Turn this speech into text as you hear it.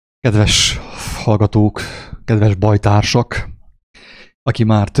Kedves hallgatók, kedves bajtársak, aki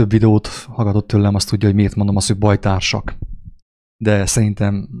már több videót hallgatott tőlem, azt tudja, hogy miért mondom azt, hogy bajtársak. De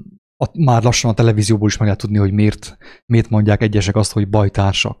szerintem már lassan a televízióból is meg lehet tudni, hogy miért mondják egyesek azt, hogy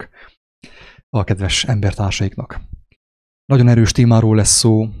bajtársak a kedves embertársaiknak. Nagyon erős témáról lesz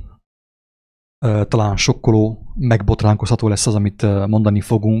szó, talán sokkoló, megbotránkozható lesz az, amit mondani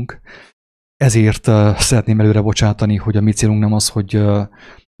fogunk. Ezért szeretném előre bocsátani, hogy a mi célunk nem az, hogy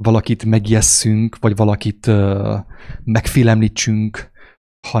valakit megijesszünk, vagy valakit megfélemlítsünk,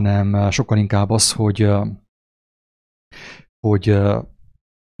 hanem sokkal inkább az, hogy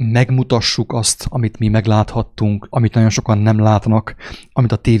megmutassuk azt, amit mi megláthattunk, amit nagyon sokan nem látnak,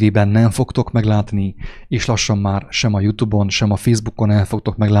 amit a tévében nem fogtok meglátni, és lassan már sem a YouTube-on, sem a Facebookon nem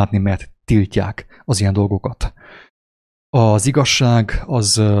fogtok meglátni, mert tiltják az ilyen dolgokat. Az igazság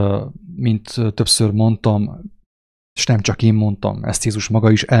az, mint többször mondtam, és nem csak én mondtam, ezt Jézus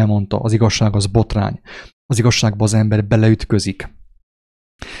maga is elmondta, az igazság az botrány. Az igazságba az ember beleütközik.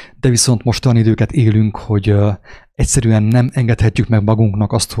 De viszont most olyan időket élünk, hogy egyszerűen nem engedhetjük meg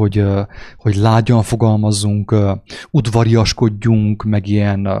magunknak azt, hogy lágyan fogalmazzunk, udvariaskodjunk, meg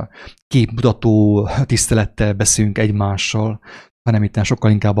ilyen képmutató tisztelettel beszéljünk egymással, hanem itt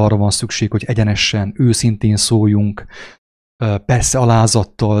sokkal inkább arra van szükség, hogy egyenesen, őszintén szóljunk, persze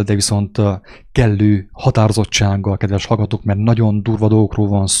alázattal, de viszont kellő határozottsággal, kedves hallgatók, mert nagyon durva dolgokról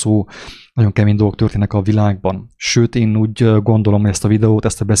van szó, nagyon kemény dolgok történnek a világban. Sőt, én úgy gondolom, hogy ezt a videót,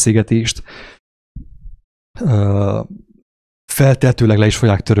 ezt a beszélgetést feltehetőleg le is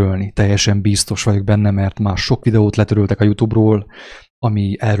fogják törölni. Teljesen biztos vagyok benne, mert már sok videót letöröltek a YouTube-ról,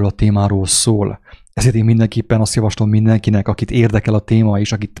 ami erről a témáról szól. Ezért én mindenképpen azt javaslom mindenkinek, akit érdekel a téma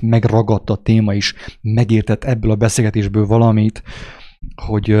is, akit megragadt a téma is, megértett ebből a beszélgetésből valamit,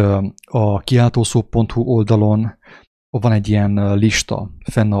 hogy a kiáltószó.hu oldalon van egy ilyen lista,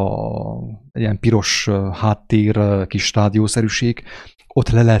 fenn egy ilyen piros háttér, kis rádiószerűség, ott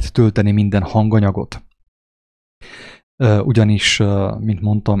le lehet tölteni minden hanganyagot. Ugyanis, mint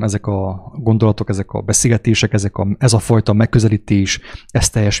mondtam, ezek a gondolatok, ezek a beszélgetések, ez a fajta megközelítés, ez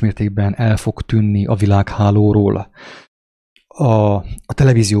teljes mértékben el fog tűnni a világhálóról. A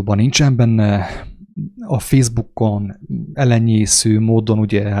televízióban nincsen benne, a Facebookon ellenyésző módon,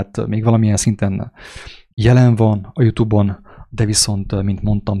 ugye, hát még valamilyen szinten jelen van, a YouTube-on, de viszont, mint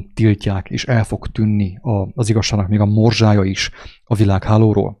mondtam, tiltják, és el fog tűnni az igazságnak még a morzsája is a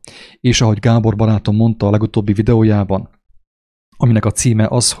világhálóról. És ahogy Gábor barátom mondta a legutóbbi videójában, aminek a címe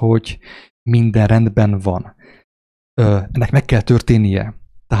az, hogy minden rendben van. Ennek meg kell történnie.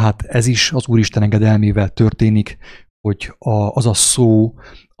 Tehát ez is az Úristen engedelmével történik, hogy az a szó,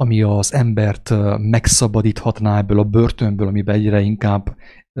 ami az embert megszabadíthatná ebből a börtönből, amiben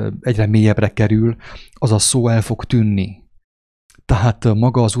egyre mélyebbre kerül, az a szó el fog tűnni. Tehát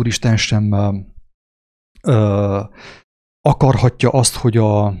maga az Úristen sem akarhatja azt, hogy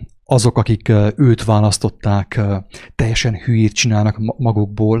azok, akik őt választották, teljesen hülyét csinálnak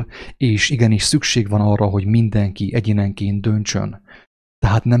magukból, és igenis szükség van arra, hogy mindenki egyénenként döntsön.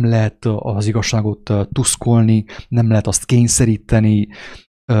 Tehát nem lehet az igazságot tuszkolni, nem lehet azt kényszeríteni,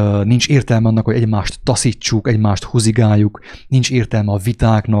 nincs értelme annak, hogy egymást taszítsuk, egymást húzigáljuk, nincs értelme a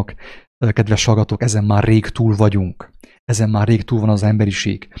vitáknak. Kedves hallgatók, ezen már rég túl vagyunk. Ezen már rég túl van az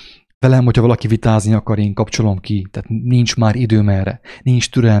emberiség. Velem, hogyha valaki vitázni akar, én kapcsolom ki, tehát nincs már időm erre, nincs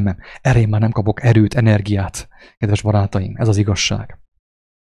türelmem, erre én már nem kapok erőt, energiát, kedves barátaim, ez az igazság.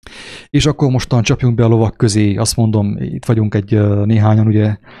 És akkor mostan csapjunk be a lovak közé, azt mondom, itt vagyunk néhányan,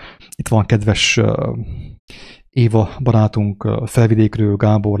 ugye, itt van kedves Éva barátunk Felvidékről,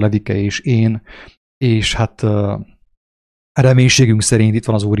 Gábor, Levike és én, és hát reménységünk szerint itt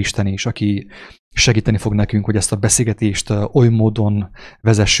van az Úristen is, aki segíteni fog nekünk, hogy ezt a beszélgetést oly módon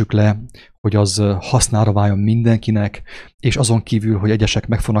vezessük le, hogy az hasznára váljon mindenkinek, és azon kívül, hogy egyesek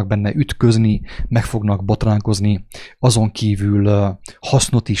meg fognak benne ütközni, meg fognak botránkozni, azon kívül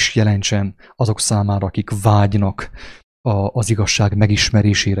hasznot is jelentsen azok számára, akik vágynak az igazság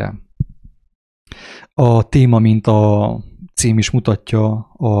megismerésére. A téma, mint a cím is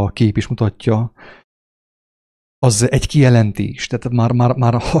mutatja, a kép is mutatja, az egy kijelentés, tehát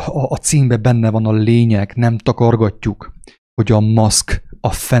már a címben benne van a lényeg, nem takargatjuk, hogy a maszk,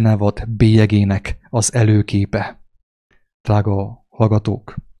 a fenevad bélyegének az előképe. Drága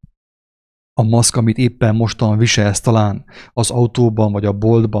hallgatók, a maszk, amit éppen mostan viselsz, talán az autóban, vagy a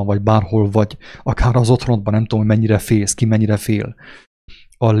boltban, vagy bárhol vagy, akár az otthonodban, nem tudom, hogy mennyire félsz, ki mennyire fél.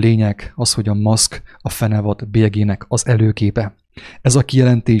 A lényeg az, hogy a maszk, a fenevad bélyegének az előképe. Ez a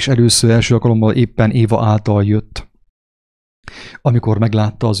kijelentés első alkalommal éppen Éva által jött, amikor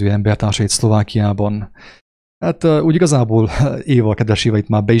meglátta az ő embertársait Szlovákiában, Hát úgy igazából Éva, kedves Éva, itt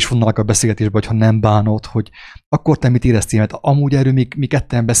már be is vonnalak a beszélgetésbe, hogyha nem bánod, hogy akkor te mit éreztél, mert amúgy erről mi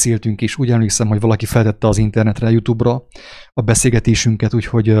ketten beszéltünk, és úgy emlékszem, hogy valaki feltette az internetre, YouTube-ra a beszélgetésünket,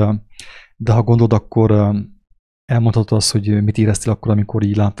 úgyhogy, de ha gondolod, akkor elmondhatod azt, hogy mit éreztél akkor, amikor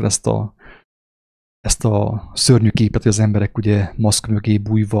így láttad ezt a szörnyű képet, hogy az emberek ugye maszk mögé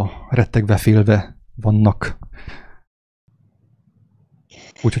bújva, rettegve, félve vannak.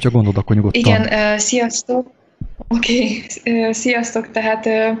 Úgyhogy ha gondolod, akkor nyugodtan. Igen, sziasztok. Oké, sziasztok. Tehát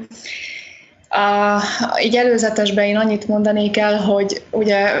így előzetesben én annyit mondanék el, hogy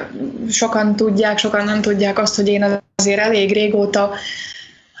ugye sokan tudják, sokan nem tudják azt, hogy én azért elég régóta,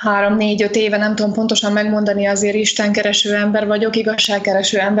 3-4-5 éve, nem tudom pontosan megmondani, azért istenkereső ember vagyok,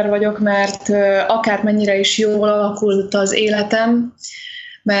 igazságkereső ember vagyok, mert akármennyire is jól alakult az életem,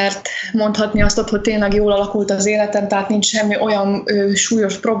 mert mondhatni azt, hogy tényleg jól alakult az életem, tehát nincs semmi olyan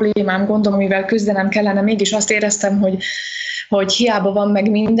súlyos problémám, gondom, amivel küzdenem kellene, mégis azt éreztem, hogy hiába van meg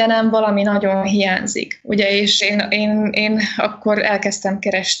mindenem, valami nagyon hiányzik. Ugye, és én akkor elkezdtem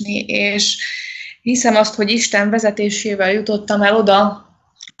keresni, és hiszem azt, hogy Isten vezetésével jutottam el oda,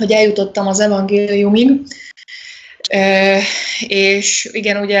 hogy eljutottam az evangéliumig, és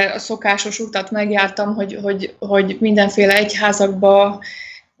igen, ugye a szokásos utat megjártam, hogy mindenféle egyházakba,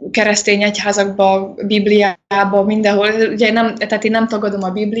 keresztény egyházakba, Bibliába, mindenhol, ugye tehát én nem tagadom a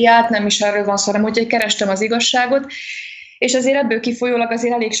Bibliát, nem is erről van szó, hanem hogy kerestem az igazságot, és azért ebből kifolyólag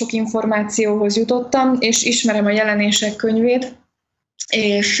azért elég sok információhoz jutottam, és ismerem a Jelenések könyvét,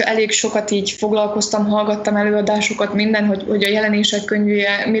 és elég sokat így foglalkoztam, hallgattam előadásokat, minden, hogy a Jelenések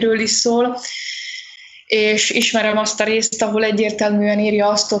könyve miről is szól, és ismerem azt a részt, ahol egyértelműen írja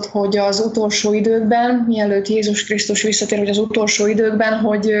azt, hogy az utolsó időkben, mielőtt Jézus Krisztus visszatér, hogy az utolsó időkben,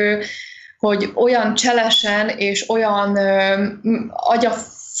 hogy olyan cselesen és olyan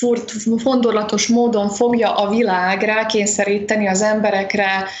fondorlatos módon fogja a világ rákényszeríteni az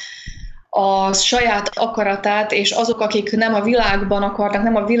emberekre a saját akaratát, és azok, akik nem a világban akarnak,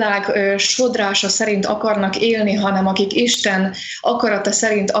 nem a világ sodrása szerint akarnak élni, hanem akik Isten akarata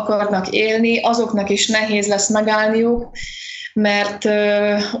szerint akarnak élni, azoknak is nehéz lesz megállniuk, mert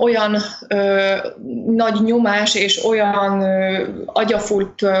olyan nagy nyomás és olyan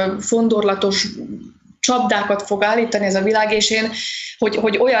agyafurt, fondorlatos csapdákat fog állítani ez a világ, és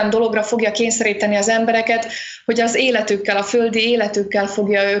hogy olyan dologra fogja kényszeríteni az embereket, hogy az életükkel, a földi életükkel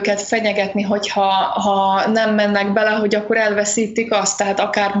fogja őket fenyegetni, hogyha nem mennek bele, hogy akkor elveszítik azt, tehát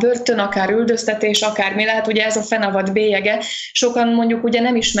akár börtön, akár üldöztetés, akár mi lehet, ugye ez a fenevad bélyege. Sokan mondjuk ugye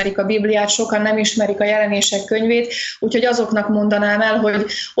nem ismerik a Bibliát, sokan nem ismerik a Jelenések könyvét, úgyhogy azoknak mondanám el, hogy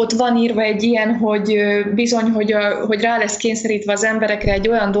ott van írva egy ilyen, hogy bizony, hogy rá lesz kényszerítve az emberekre egy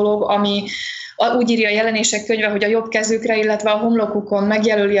olyan dolog, ami úgy írja a Jelenések könyve, hogy a jobb kezükre, illetve a homlokukon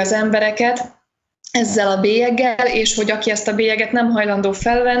megjelöli az embereket ezzel a bélyeggel, és hogy aki ezt a bélyeget nem hajlandó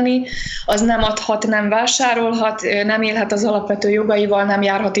felvenni, az nem adhat, nem vásárolhat, nem élhet az alapvető jogaival, nem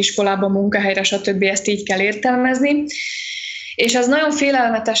járhat iskolába, munkahelyre, stb. Ezt így kell értelmezni. És ez nagyon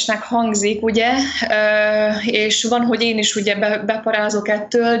félelmetesnek hangzik, ugye, és van, hogy én is ugye beparázok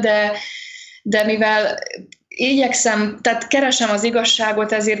ettől, de mivel igyekszem, tehát keresem az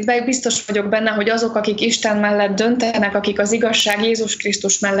igazságot, ezért biztos vagyok benne, hogy azok, akik Isten mellett döntenek, akik az igazság Jézus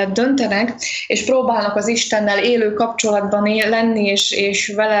Krisztus mellett döntenek, és próbálnak az Istennel élő kapcsolatban lenni,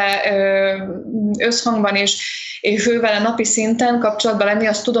 és vele összhangban, és ő vele napi szinten kapcsolatban lenni,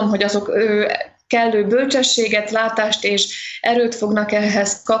 azt tudom, hogy azok kellő bölcsességet, látást és erőt fognak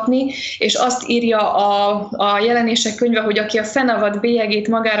ehhez kapni, és azt írja a Jelenések könyve, hogy aki a fenevad bélyegét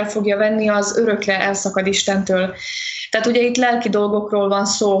magára fogja venni, az örökre elszakad Istentől. Tehát ugye itt lelki dolgokról van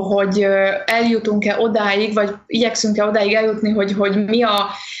szó, hogy eljutunk-e odáig, vagy igyekszünk-e odáig eljutni, hogy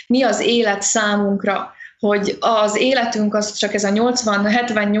mi az élet számunkra, hogy az életünk az csak ez a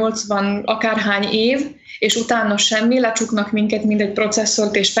 80-70-80 akárhány év, és utána semmi, lecsuknak minket, mint egy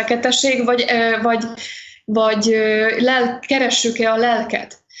processzort és feketeség, vagy keressük-e a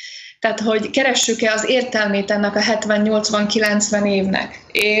lelket? Tehát, hogy keressük-e az értelmét ennek a 70-80-90 évnek?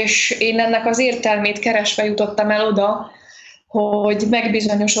 És én ennek az értelmét keresve jutottam el oda, hogy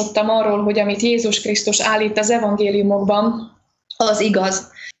megbizonyosodtam arról, hogy amit Jézus Krisztus állít az evangéliumokban, az igaz.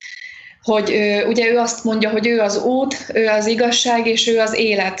 Hogy ugye ő azt mondja, hogy ő az út, ő az igazság, és ő az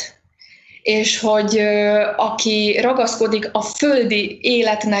élet. És hogy aki ragaszkodik a földi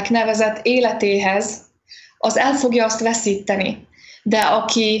életnek nevezett életéhez, az el fogja azt veszíteni. De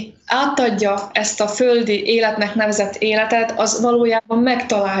aki átadja ezt a földi életnek nevezett életet, az valójában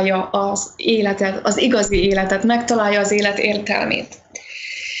megtalálja az életet, az igazi életet, megtalálja az élet értelmét.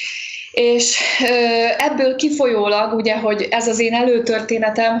 És ebből kifolyólag, ugye, hogy ez az én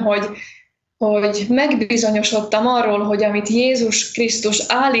előtörténetem, hogy megbizonyosodtam arról, hogy amit Jézus Krisztus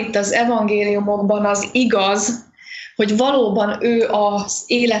állít az evangéliumokban, az igaz, hogy valóban ő az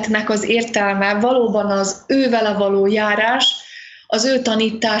életnek az értelme, valóban az ő vele való járás, az ő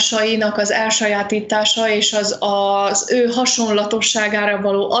tanításainak az elsajátítása és az ő hasonlatosságára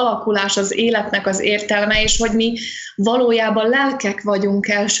való alakulás az életnek az értelme, és hogy mi valójában lelkek vagyunk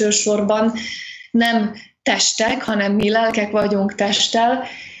elsősorban, nem testek, hanem mi lelkek vagyunk testtel,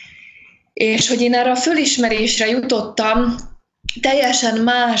 és hogy én erre a fölismerésre jutottam, teljesen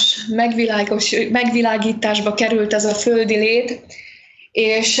más megvilágításba került ez a földi lét,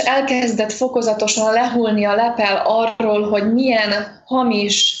 és elkezdett fokozatosan lehulni a lepel arról, hogy milyen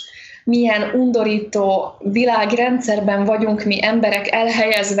hamis, milyen undorító világrendszerben vagyunk mi emberek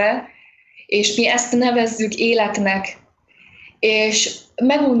elhelyezve, és mi ezt nevezzük életnek. És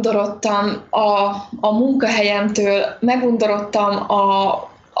megundorodtam a munkahelyemtől, megundorodtam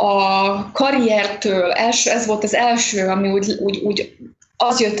a karriertől, ez volt az első, ami úgy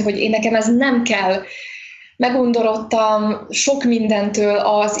az jött, hogy nekem ez nem kell. Megundorodtam sok mindentől,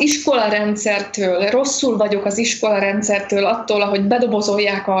 az iskolarendszertől, rosszul vagyok az iskolarendszertől, attól, ahogy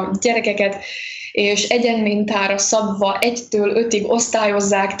bedobozolják a gyerekeket, és egyenmintára szabva 1-től 5-ig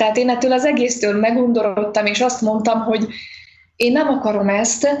osztályozzák. Tehát én ettől az egésztől megundorodtam, és azt mondtam, hogy én nem akarom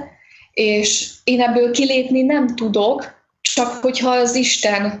ezt, és én ebből kilépni nem tudok, csak hogyha az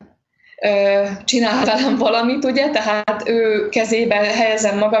Isten csinál velem valamit, ugye, tehát ő kezébe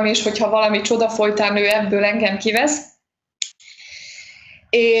helyezem magam, és hogyha valami csoda folytán ő ebből engem kivesz.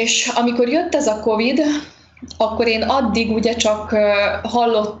 És amikor jött ez a Covid, akkor én addig ugye csak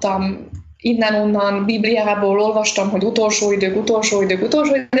hallottam innen-onnan, Bibliából olvastam, hogy utolsó idők,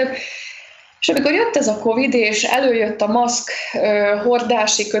 és amikor jött ez a Covid, és előjött a maszk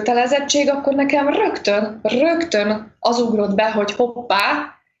hordási kötelezettség, akkor nekem rögtön az ugrott be, hogy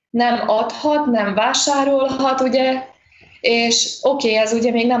hoppá, nem adhat, nem vásárolhat, ugye, és oké, ez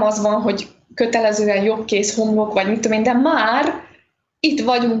ugye még nem az van, hogy kötelezően jobbkész homlok, vagy mit tudom én, de már itt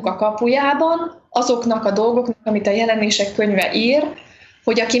vagyunk a kapujában azoknak a dolgoknak, amit a Jelenések könyve ír,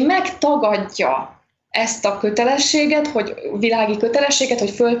 hogy aki megtagadja ezt a kötelességet, hogy világi kötelességet,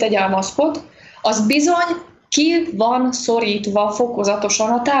 hogy föltegye a maszkot, az bizony ki van szorítva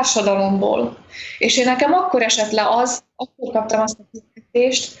fokozatosan a társadalomból. És én nekem akkor esett le akkor kaptam azt a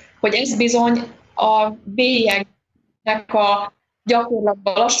fizetést, hogy ez bizony a bélyegének a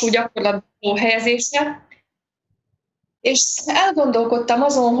lassú gyakorlatban helyezése. És elgondolkodtam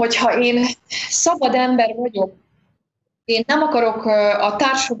azon, hogy ha én szabad ember vagyok, én nem akarok a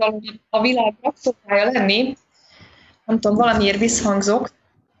társadalom, a világ rabszolgája lenni, nem tudom, valamiért visszhangzok.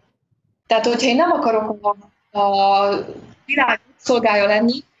 Tehát, hogyha én nem akarok a világ rabszolgája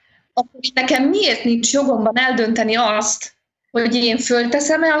lenni, akkor nekem miért nincs jogomban eldönteni azt, hogy én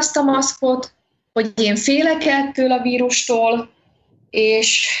fölteszem-e azt a maszkot, hogy én félek ettől a vírustól,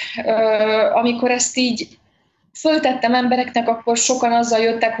 és amikor ezt így föltettem embereknek, akkor sokan azzal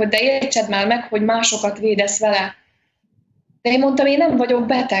jöttek, hogy de értsed már meg, hogy másokat védesz vele. De én mondtam, én nem vagyok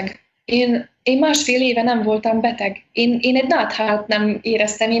beteg. Én 1,5 éve nem voltam beteg. Én egy náthát nem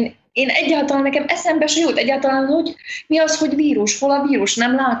éreztem. Én egyáltalán nekem eszembe se jut egyáltalán, hogy mi az, hogy vírus, hol a vírus,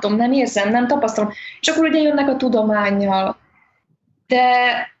 nem látom, nem érzem, nem tapasztalom. És akkor ugye jönnek a tudománnyal. De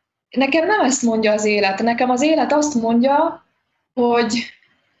nekem nem ezt mondja az élet. Nekem az élet azt mondja,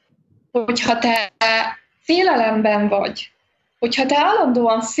 hogy ha te félelemben vagy, hogyha te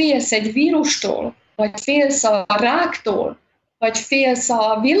állandóan félsz egy vírustól, vagy félsz a ráktól, vagy félsz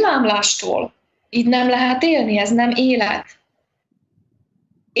a villámlástól, így nem lehet élni, ez nem élet.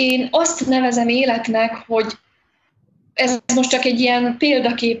 Én azt nevezem életnek, hogy ez most csak egy ilyen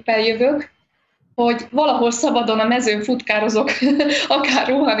példaképpel jövök, hogy valahol szabadon a mezőn futkározok, akár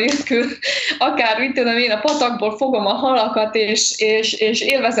ruha nélkül, akár mit tudom én, a patakból fogom a halakat, és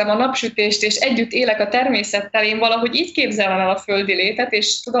élvezem a napsütést, és együtt élek a természettel. Én valahogy így képzelem el a földi létet,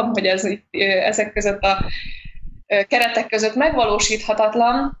 és tudom, hogy ez ezek között a keretek között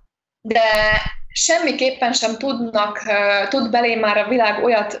megvalósíthatatlan, de semmiképpen sem tud belém már a világ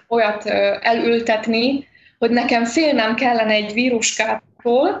olyat elültetni, hogy nekem félnem kellene egy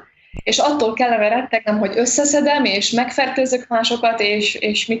víruskától, és attól kellene rettegnem, hogy összeszedem, és megfertőzök másokat,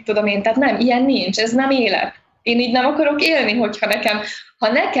 és mit tudom én. Tehát nem, ilyen nincs, ez nem élet. Én így nem akarok élni,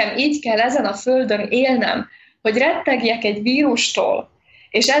 ha nekem így kell ezen a földön élnem, hogy rettegjek egy vírustól,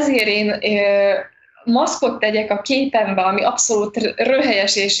 és ezért én maszkot tegyek a képembe, ami abszolút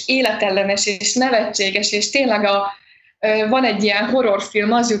röhelyes, és életellenes, és nevetséges, és tényleg van egy ilyen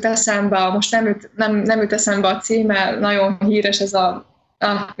horrorfilm, az jut eszembe, most nem jut eszembe a címe, nagyon híres ez a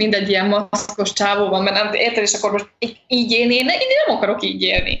mindegy ilyen maszkos csávó van, mert nem érted, és akkor most így élni, én nem akarok így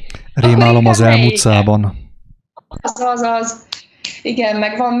élni. Rémálom az elmúcában. Az. Igen,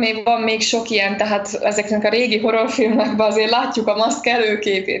 meg van még sok ilyen, tehát ezeknek a régi horrorfilmekben azért látjuk a maszk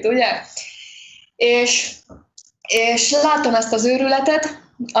előképét, ugye? És látom ezt az őrületet,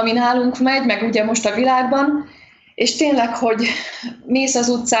 ami nálunk megy, meg ugye most a világban, és tényleg, hogy mész az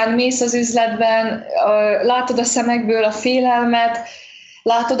utcán, mész az üzletben, látod a szemekből a félelmet,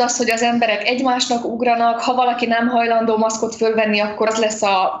 látod azt, hogy az emberek egymásnak ugranak, ha valaki nem hajlandó maszkot fölvenni, akkor az lesz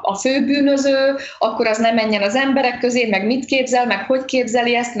a főbűnöző, akkor az nem menjen az emberek közé, meg mit képzel, meg hogy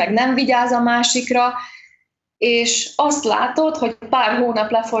képzeli ezt, meg nem vigyáz a másikra, és azt látod, hogy pár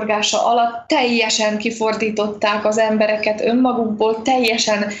hónap leforgása alatt teljesen kifordították az embereket önmagukból,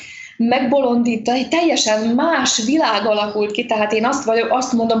 teljesen megbolondítani, teljesen más világ alakult ki, tehát én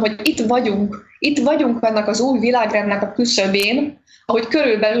azt mondom, hogy itt vagyunk annak az új világrendnek a küszöbén, ahogy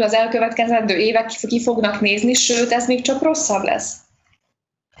körülbelül az elkövetkezendő évek ki fognak nézni, sőt, ez még csak rosszabb lesz.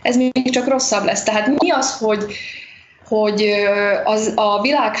 Ez még csak rosszabb lesz. Tehát mi az, hogy a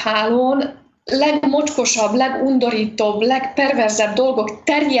világhálón legmocskosabb, legundorítóbb, legperverzebb dolgok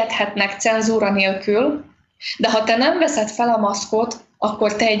terjedhetnek cenzúra nélkül, de ha te nem veszed fel a maszkot,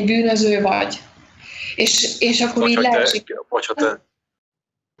 akkor te egy bűnöző vagy. És akkor így leesik.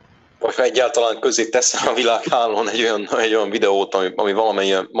 Vagy ha egyáltalán közé teszel a világhálón egy olyan videót, ami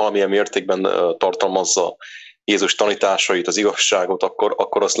valamilyen mértékben tartalmazza Jézus tanításait, az igazságot,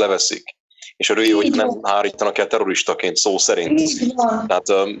 akkor azt leveszik. És örüljön, hogy nem hárítanak el terroristaként, szó szerint. Így van.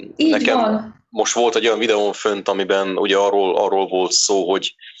 Tehát nekem van. Most volt egy olyan videón fönt, amiben ugye arról volt szó,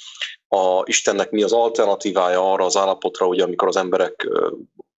 hogy Istennek mi az alternatívája arra az állapotra, ugye, amikor az emberek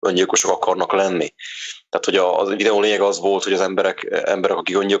öngyilkosok akarnak lenni. Tehát, hogy a videó lényeg az volt, hogy az emberek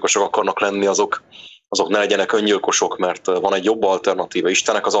akik öngyilkosok akarnak lenni, azok ne legyenek öngyilkosok, mert van egy jobb alternatíva,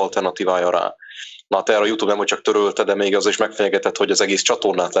 Istennek az alternatívája rá. Na, hát erre a YouTube nem, hogy csak törölte, de még az is megfenyegetett, hogy az egész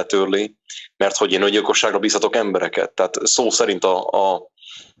csatornát letörli, mert hogy én öngyilkosságra bízhatok embereket. Tehát szó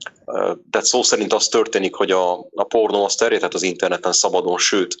szerint az történik, hogy a pornó az terjedhet az interneten szabadon,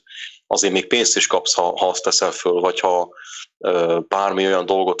 sőt, azért még pénzt is kapsz, ha azt teszel föl, vagy ha bármi olyan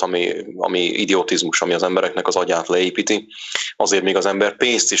dolgot, ami idiotizmus, ami az embereknek az agyát leépíti, azért még az ember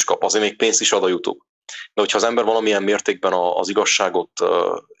pénzt is kap, azért még pénzt is ad a YouTube. De hogyha az ember valamilyen mértékben az igazságot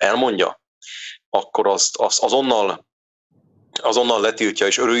elmondja, akkor azt azonnal letiltja,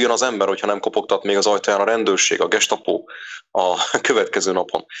 és örüljön az ember, hogyha nem kopogtat még az ajtaján a rendőrség, a gestapo a következő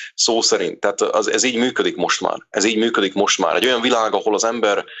napon. Szó szerint. Tehát ez így működik most már. Ez így működik most már. Egy olyan világ, ahol az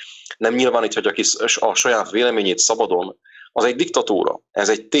ember nem nyilváníthatja ki a saját véleményét szabadon, az egy diktatúra. Ez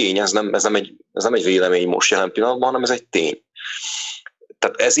egy tény, ez nem egy vélemény most jelen pillanatban, hanem ez egy tény.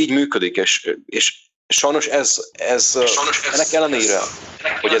 Tehát ez így működik, és sajnos ennek ellenére,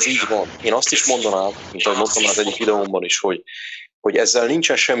 hogy ez így van, én azt is mondanám, mint ahogy mondtam az egyik videómban is, hogy ezzel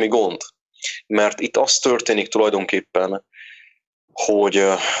nincsen semmi gond, mert itt az történik tulajdonképpen, hogy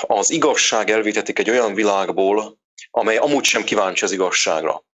az igazság elvétetik egy olyan világból, amely amúgy sem kíváncsi az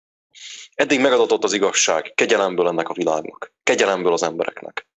igazságra. Eddig megadatott az igazság kegyelemből ennek a világnak, kegyelemből az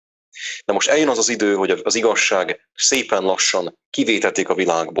embereknek. De most eljön az az idő, hogy az igazság szépen lassan kivétetik a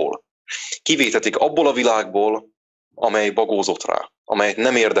világból. Kivétetik abból a világból, amely bagózott rá, amelyet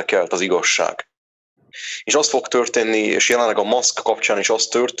nem érdekelt az igazság. És az fog történni, és jelenleg a maszk kapcsán is az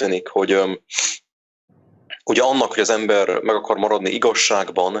történik, hogy ugye annak, hogy az ember meg akar maradni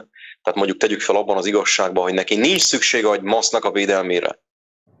igazságban, tehát mondjuk tegyük fel abban az igazságban, hogy neki nincs szüksége egy maszknak a védelmére,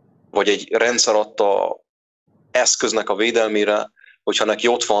 vagy egy rendszer adta eszköznek a védelmére, hogyha neki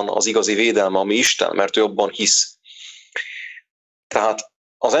ott van az igazi védelme, ami Isten, mert ő abban hisz. Tehát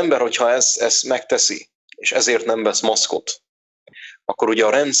az ember, hogyha ezt megteszi, és ezért nem vesz maszkot, akkor ugye a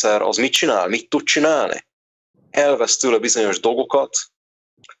rendszer az mit csinál? Mit tud csinálni? Elvesz tőle bizonyos dolgokat,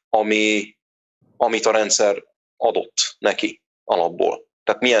 amit a rendszer adott neki alapból.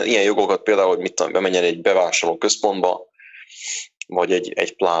 Tehát ilyen jogokat például, hogy mit tudom, bemenjen egy bevásárló központba, vagy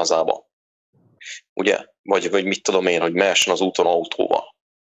egy plázába. Ugye? Vagy mit tudom én, hogy mehessen az úton autóval.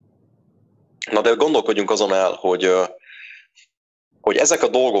 Na de gondolkodjunk azon el, hogy ezek a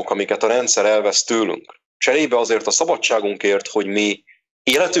dolgok, amiket a rendszer elvesz tőlünk, cserébe azért a szabadságunkért, hogy mi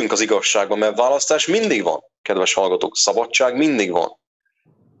életünk az igazságban, mert választás mindig van, kedves hallgatók, szabadság mindig van.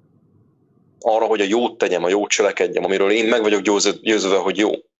 Arra, hogy a jót tegyem, a jót cselekedjem, amiről én meg vagyok győződve, hogy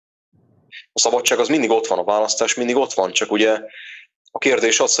jó. A szabadság az mindig ott van, a választás mindig ott van, csak ugye a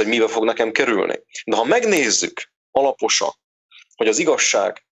kérdés az, hogy mibe fog nekem kerülni. De ha megnézzük alaposan, hogy az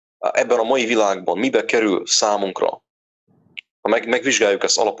igazság ebben a mai világban mibe kerül számunkra, ha megvizsgáljuk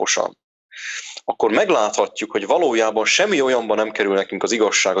ezt alaposan, akkor megláthatjuk, hogy valójában semmi olyanban nem kerül nekünk az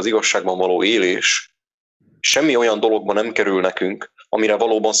igazság, az igazságban való élés, semmi olyan dologban nem kerül nekünk, amire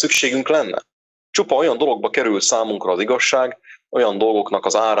valóban szükségünk lenne. Csupa olyan dologba kerül számunkra az igazság, olyan dolgoknak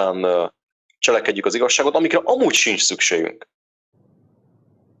az árán cselekedjük az igazságot, amikre amúgy sincs szükségünk.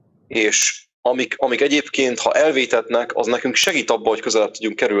 És amik egyébként, ha elvétetnek, az nekünk segít abban, hogy közelebb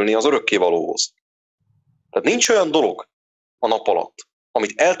tudjunk kerülni az örökkévalóhoz. Tehát nincs olyan dolog a nap alatt,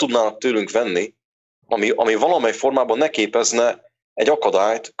 amit el tudnának tőlünk venni, ami valamely formában ne képezne egy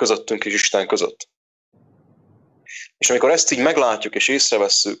akadályt közöttünk és Isten között. És amikor ezt így meglátjuk és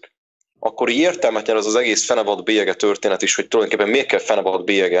észrevesszük, akkor így értelmet nyer az egész fenevad bélyege történet is, hogy tulajdonképpen miért kell fenevad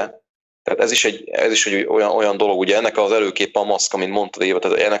bélyege. Tehát ez is egy olyan dolog, ugye ennek az előképe a maszk, amit mondtad Éva,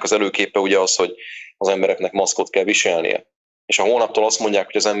 tehát ennek az előképe ugye az, hogy az embereknek maszkot kell viselnie. És ha holnaptól azt mondják,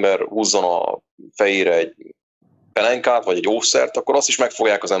 hogy az ember húzzon a fejére egy pelenkát, vagy egy ószert, akkor azt is meg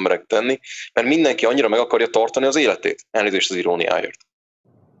fogják az emberek tenni, mert mindenki annyira meg akarja tartani az életét. Elnézést az iróniáért.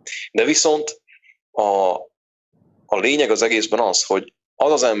 De viszont a lényeg az egészben az, hogy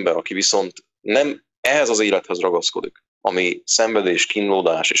az az ember, aki viszont nem ehhez az élethez ragaszkodik, ami szenvedés,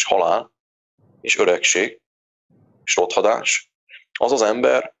 kínlódás és halál, és öregség, és rothadás, az az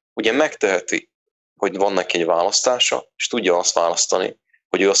ember ugye megteheti, hogy van neki egy választása, és tudja azt választani,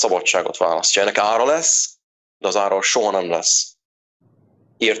 hogy ő a szabadságot választja. Ennek ára lesz, de az ára soha nem lesz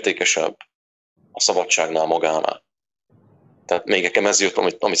értékesebb a szabadságnál magánál. Tehát még nekem ez jött,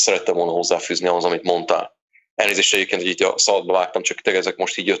 amit szerettem volna hozzáfűzni ahhoz, amit mondtál. Elnézést egyébként, hogy itt a szabadba vágtam, csak ezek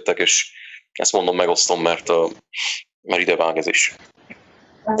most így jöttek, és ezt mondom, megosztom, mert ide vág ez is.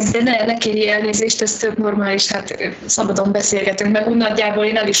 De ne kérj elnézést, ez tök normális, hát szabadon beszélgetünk, meg úgy nagyjából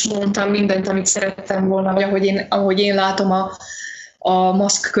én el is mondtam mindent, amit szerettem volna, vagy ahogy én látom a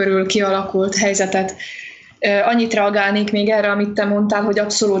maszk körül kialakult helyzetet. Annyit reagálnék még erre, amit te mondtál, hogy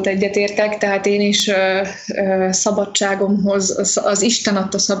abszolút egyetértek, tehát én is szabadságomhoz, az Isten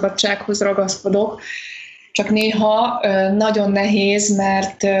adta szabadsághoz ragaszkodok, csak néha nagyon nehéz,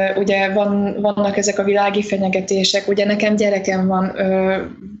 mert ugye vannak ezek a világi fenyegetések, ugye nekem gyerekem van,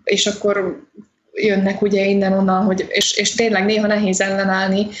 és akkor jönnek ugye innen-onnan, és tényleg néha nehéz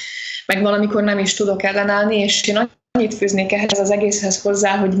ellenállni, meg valamikor nem is tudok ellenállni, és én annyit fűznék ehhez az egészhez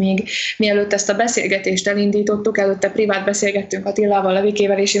hozzá, hogy még mielőtt ezt a beszélgetést elindítottuk, előtte privát beszélgettünk Attilával,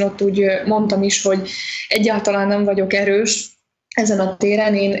 Levikével, és én ott úgy mondtam is, hogy egyáltalán nem vagyok erős ezen a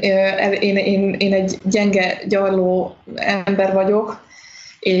téren, én egy gyenge, gyarló ember vagyok,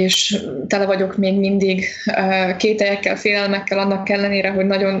 és tele vagyok még mindig kételyekkel, félelmekkel, annak ellenére, hogy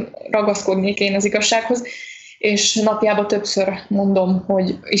nagyon ragaszkodnék én az igazsághoz, és napjában többször mondom,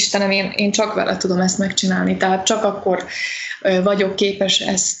 hogy Istenem, én csak vele tudom ezt megcsinálni, tehát csak akkor vagyok képes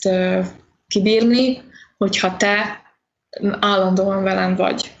ezt kibírni, hogyha te állandóan velem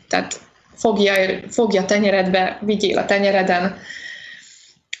vagy. Tehát fogja tenyeredbe, vigyél a tenyereden,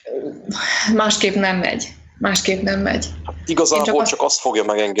 másképp nem megy. Igazából csak azt fogja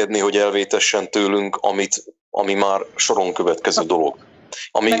megengedni, hogy elvétessen tőlünk, ami már soron következő dolog.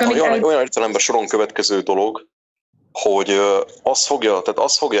 Ami olyan értelemben soron következő dolog, hogy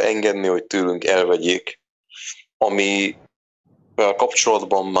azt fogja engedni, hogy tőlünk elvegyék, amivel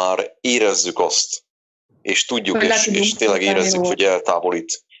kapcsolatban már érezzük azt, és tudjuk, és tényleg érezzük, hogy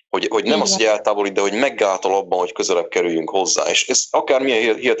eltávolít. Hogy nem az, hogy eltávolít, de hogy meggátol abban, hogy közelebb kerüljünk hozzá. És ez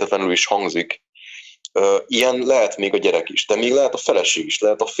akármilyen hihetetlenül is hangzik, ilyen lehet még a gyerek is, de még lehet a feleség is,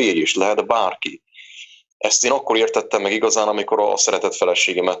 lehet a férj is, lehet bárki. Ezt én akkor értettem meg igazán, amikor a szeretett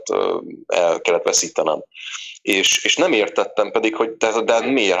feleségemet el kellett veszítenem. És nem értettem pedig, hogy de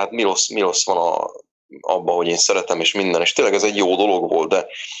miért? Hát mi rossz van abban, hogy én szeretem, és minden. És tényleg ez egy jó dolog volt,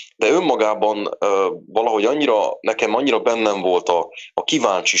 de önmagában valahogy nekem annyira bennem volt a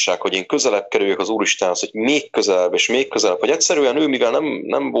kíváncsiság, hogy én közelebb kerüljek az Úristenhez, hogy még közelebb, és még közelebb, hogy egyszerűen ő, mivel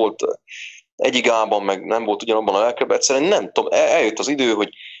nem volt egyigában, meg nem volt ugyanabban a lelkeben, egyszerűen nem tudom, eljött az idő, hogy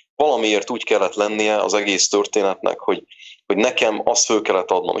valamiért úgy kellett lennie az egész történetnek, hogy nekem azt föl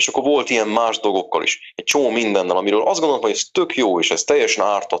kellett adnom. És akkor volt ilyen más dolgokkal is, egy csomó mindennel, amiről azt gondolom, hogy ez tök jó, és ez teljesen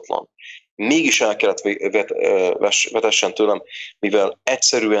ártatlan. Mégis el kellett vetessen tőlem, mivel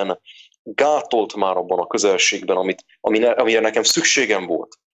egyszerűen gátolt már abban a közelségben, amire nekem szükségem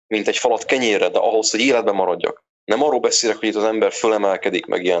volt, mint egy falat kenyérre, de ahhoz, hogy életben maradjak. Nem arról beszélek, hogy itt az ember fölemelkedik,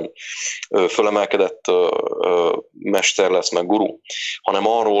 meg ilyen fölemelkedett mester lesz, meg guru, hanem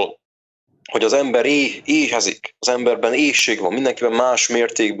arról, hogy az ember éhezik, az emberben éhség van, mindenkiben más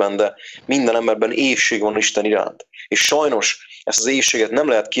mértékben, de minden emberben éhség van Isten iránt. És sajnos Ezt az éhséget nem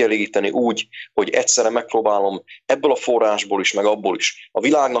lehet kielégíteni úgy, hogy egyszerre megpróbálom ebből a forrásból is, meg abból is, a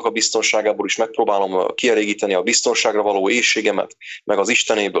világnak a biztonságából is megpróbálom kielégíteni a biztonságra való éhségemet, meg az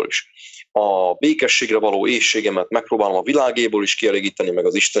Istenéből is. A békességre való éhségemet megpróbálom a világéból is kielégíteni, meg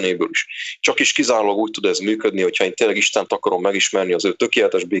az Istenéből is. Csak is kizárólag úgy tud ez működni, hogyha én tényleg Istent akarom megismerni, az ő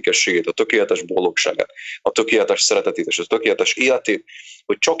tökéletes békességét, a tökéletes boldogságát, a tökéletes szeretetét és a tökéletes életét,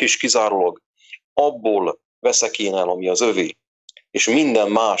 hogy csak is kizárólag abból veszek én el, ami az övé, és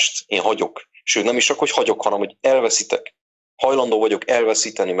minden mást én hagyok. Sőt, nem is csak, hogy hagyok, hanem, hogy elveszítek. Hajlandó vagyok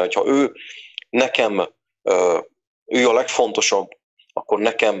elveszíteni, mert ha ő nekem, ő a legfontosabb, akkor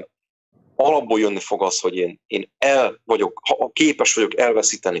nekem alapból jönni fog az, hogy én képes vagyok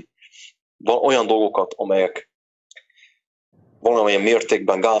elveszíteni olyan dolgokat, amelyek valamilyen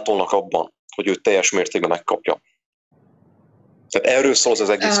mértékben gátolnak abban, hogy ő teljes mértékben megkapja. Tehát erről szól az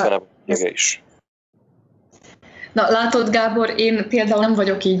egész fenevad is. Na, látod, Gábor, én például nem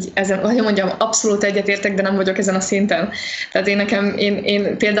vagyok így ezen, hogy mondjam, abszolút egyetértek, de nem vagyok ezen a szinten. Tehát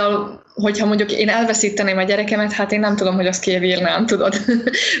én például, hogyha mondjuk én elveszíteném a gyerekemet, hát én nem tudom, hogy azt kievírnám, tudod.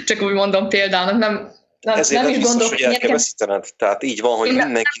 Csak úgy mondom példának, ezért nem is biztos, hogy el kell veszítened. Tehát így van, hogy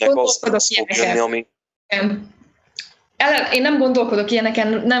mindenkinek az fog jönni, ami... Én nem gondolkodok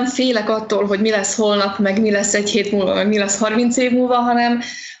ilyeneken, nem félek attól, hogy mi lesz holnap, meg mi lesz egy hét múlva, meg mi lesz 30 év múlva,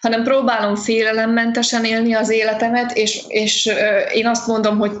 hanem próbálom félelemmentesen élni az életemet, és én azt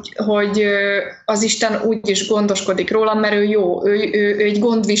mondom, hogy az Isten úgy is gondoskodik rólam, mert ő jó, ő egy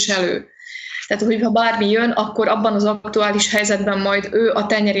gondviselő. Tehát, hogy ha bármi jön, akkor abban az aktuális helyzetben majd ő a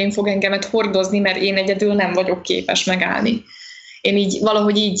tenyerén fog engemet hordozni, mert én egyedül nem vagyok képes megállni. Én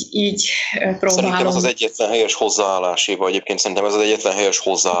valahogy így próbálom. Szerintem ez az egyetlen helyes hozzáállás, Éva, egyébként szerintem ez az egyetlen helyes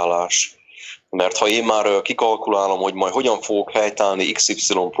hozzáállás. Mert ha én már kikalkulálom, hogy majd hogyan fogok helytállni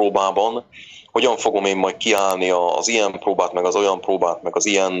XY próbában, hogyan fogom én majd kiállni az ilyen próbát, meg az olyan próbát, meg az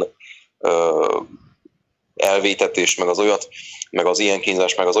ilyen elvétetést, meg az olyat, meg az ilyen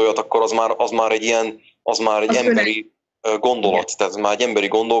kínzást, meg az olyat, akkor az már egy emberi gondolat, tehát már egy emberi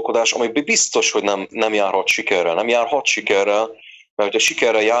gondolkodás, ami biztos, hogy nem járhat sikerrel. Nem járhat sikerrel, mert hogyha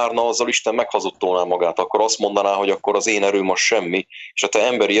sikerrel járna, azzal Isten meghazudtolná magát, akkor azt mondaná, hogy akkor az én erőm az semmi, és a te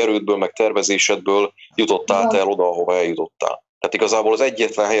emberi erődből, meg tervezésedből jutottál te el oda, ahova eljutottál. Tehát igazából az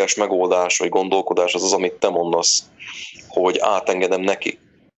egyetlen helyes megoldás, vagy gondolkodás az, amit te mondasz, hogy átengedem neki.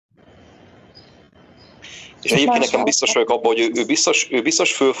 És egyébként nekem biztos vagyok abban, hogy ő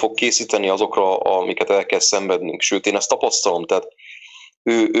biztos föl fog készíteni azokra, amiket el kell szenvednünk. Sőt, én ezt tapasztalom, tehát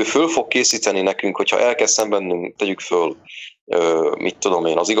ő föl fog készíteni nekünk, hogyha el kell szenvednünk, tegyük föl, mit tudom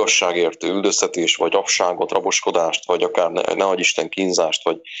én, az igazságért üldöztetés, vagy rabságot, raboskodást, vagy akár ne adj Isten kínzást,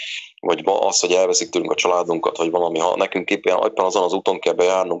 vagy az, hogy elveszik tőlünk a családunkat, vagy valami, ha nekünk éppen azon az úton kell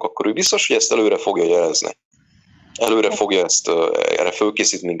bejárnunk, akkor ő biztos, hogy ezt előre fogja jelezni. Előre fogja erre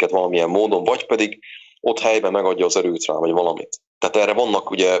fölkészít minket valamilyen módon, vagy pedig ott helyben megadja az erőt rá, vagy valamit. Tehát erre vannak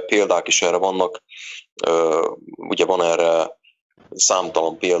ugye példák is, erre vannak, ugye van erre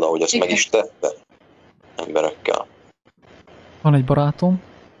számtalan példa, hogy ezt meg is tette emberekkel. Van egy barátom,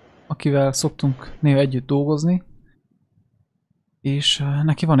 akivel szoktunk néha együtt dolgozni, és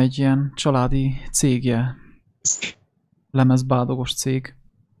neki van egy ilyen családi cégje, lemezbádogos cég,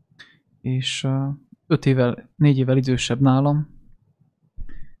 és 4 évvel idősebb nálam,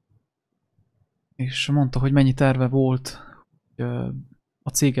 és mondta, hogy mennyi terve volt, hogy a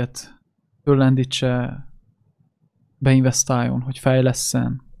céget föllendítse, beinvestáljon, hogy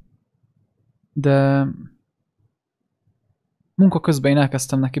fejlesszen. De munka közben én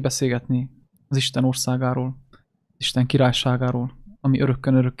elkezdtem neki beszélgetni az Isten országáról, Isten királyságáról, ami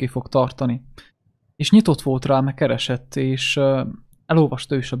örökkön örökké fog tartani. És nyitott volt rá, meg keresett, és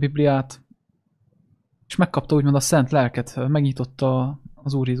elolvasta ő is a Bibliát, és megkapta úgymond a szent lelket, megnyitotta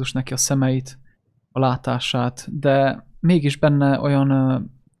az Úr Jézus neki a szemeit, a látását, de mégis benne olyan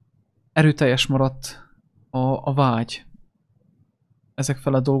erőteljes maradt a vágy ezek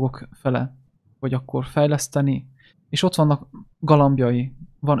fele a dolgok fele, hogy akkor fejleszteni, és ott vannak galambjai,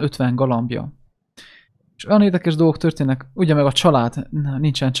 van 50 galambja. És olyan érdekes dolgok történnek, ugye meg a család,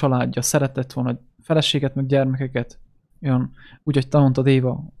 nincsen családja, szeretett volna feleséget, meg gyermekeket, olyan, úgy, hogy te mondtad,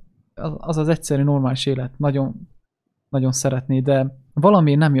 Éva, az egyszerű normális élet, nagyon, nagyon szeretné, de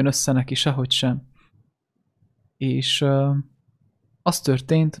valami nem jön össze neki sehogy sem. És az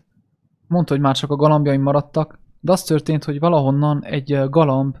történt, mondta, hogy már csak a galambjaim maradtak, de az történt, hogy valahonnan egy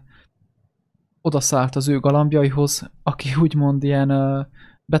galamb odaszállt az ő galambjaihoz, aki úgymond ilyen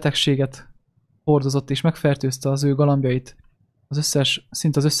betegséget hordozott és megfertőzte az ő galambjait.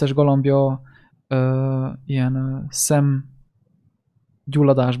 Szinte az összes galambja ilyen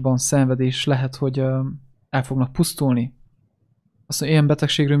szemgyulladásban szenvedés lehet, hogy el fognak pusztulni. azt ilyen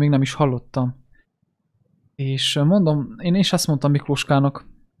betegségről még nem is hallottam. És mondom, én is azt mondtam Miklóskának,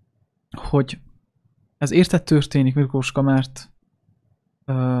 hogy ez érted történik, Miklóska, mert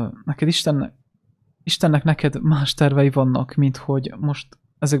neked Istennek neked más tervei vannak, mint hogy most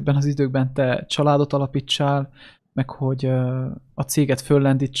ezekben az időkben te családot alapítsál, meg hogy a céget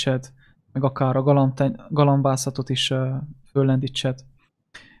föllendítsed, meg akár a galambászatot is föllendítsed.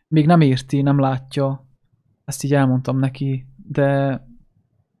 Még nem érti, nem látja, ezt így elmondtam neki, de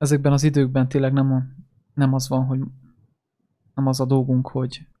ezekben az időkben tényleg nem az van, hogy nem az a dolgunk,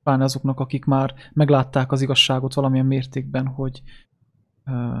 hogy pláne azoknak, akik már meglátták az igazságot valamilyen mértékben, hogy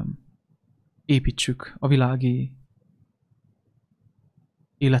építsük a világi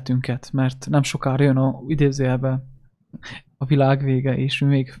életünket, mert nem sokára jön a idézőjelbe a világ vége, és mi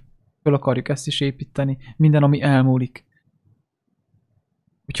még föl akarjuk ezt is építeni, minden, ami elmúlik.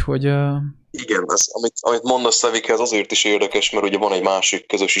 Úgyhogy... Igen, ez, amit mondasz, Szevike, ez azért is érdekes, mert ugye van egy másik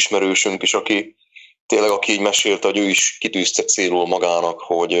közös ismerősünk is, aki így mesélte, hogy ő is kitűzte célul magának,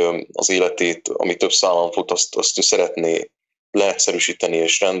 hogy az életét, ami több szálon fut, azt ő szeretné leegyszerűsíteni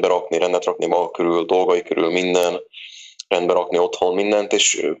és rendet rakni maga körül, dolgai körül minden, rendbe rakni otthon mindent,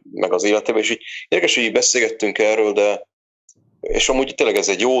 és meg az életében. És így érdekes, hogy így beszélgettünk erről, és amúgy tényleg ez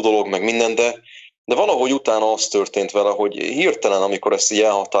egy jó dolog, meg minden, de valahogy utána az történt vele, hogy hirtelen, amikor ezt így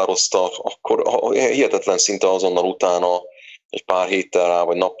elhatározta, akkor hihetetlen szinte azonnal utána, egy pár héttel rá,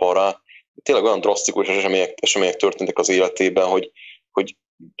 vagy nappal rá, tényleg olyan drasztikus események történtek az életében, hogy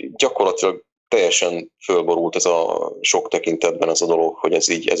gyakorlatilag teljesen fölborult ez a sok tekintetben ez a dolog, hogy ez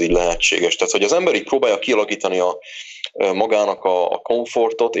így lehetséges. Tehát, hogy az ember így próbálja kialakítani magának a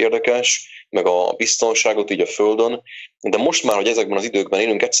komfortot, érdekes, meg a biztonságot így a földön, de most már, hogy ezekben az időkben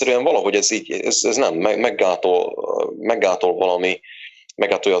élünk, egyszerűen valahogy ez nem, meggátol valami,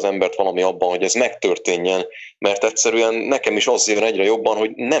 meggátolja az embert valami abban, hogy ez megtörténjen, mert egyszerűen nekem is az jön egyre jobban,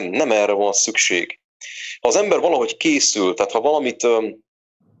 hogy nem erre van szükség. Ha az ember valahogy készül, tehát ha valamit,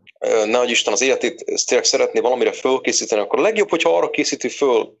 nehogy Isten az életét tényleg szeretné valamire fölkészíteni, akkor a legjobb, hogyha arra készíti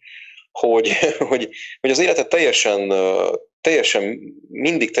föl, hogy az életet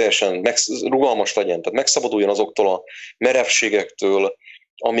mindig teljesen rugalmas legyen, tehát megszabaduljon azoktól a merevségektől,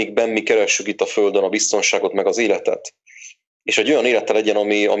 amikben mi keressük itt a Földön a biztonságot, meg az életet. És egy olyan élete legyen,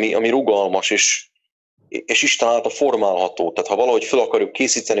 ami rugalmas, és Isten által formálható. Tehát ha valahogy fel akarjuk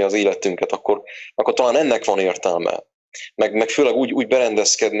készíteni az életünket, akkor talán ennek van értelme. Meg főleg úgy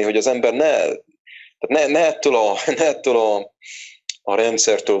berendezkedni, hogy az ember ne ettől a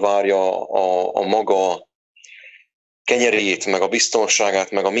rendszertől várja a maga kenyerét, meg a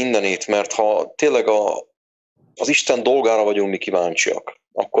biztonságát, meg a mindenét, mert ha tényleg az Isten dolgára vagyunk mi kíváncsiak,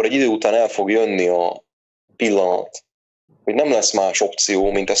 akkor egy idő után el fog jönni a pillanat, hogy nem lesz más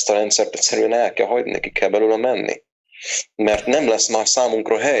opció, mint ezt a rendszert egyszerűen el kell hagyni, ki kell belőle menni. Mert nem lesz már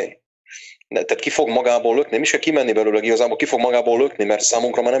számunkra hely. Tehát ki fog magából lökni, nem is kell kimenni belőle igazából, ki fog magából lökni, mert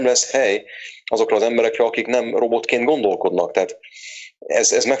számunkra már nem lesz hely azokra az emberekre, akik nem robotként gondolkodnak. Tehát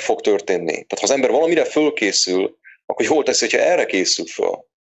ez meg fog történni. Tehát ha az ember valamire fölkészül, akkor jól teszi, hogyha erre készül föl.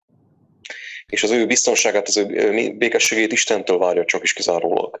 És az ő biztonságát, az ő békességét Istentől várja csak is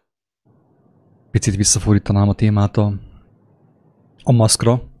kizárólag. Picit visszafordítanám a témát a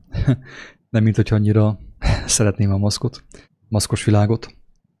maszkra. Nem mint hogy annyira szeretném a maszkos világot,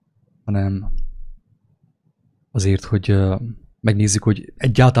 hanem azért, hogy megnézzük, hogy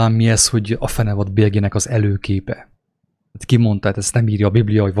egyáltalán mi ez, hogy a fenevad bélyegének az előképe. Hát ki mondta, hát ezt nem írja a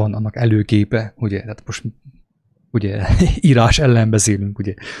Biblia, hogy van annak előképe, ugye? Tehát most ugye írás ellen beszélünk,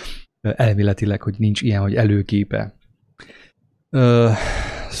 ugye elméletileg, hogy nincs ilyen, hogy előképe.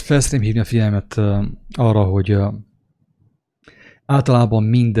 Fel szeretném hívni a figyelmet arra, hogy általában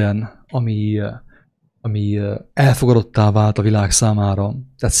minden, ami elfogadottá vált a világ számára,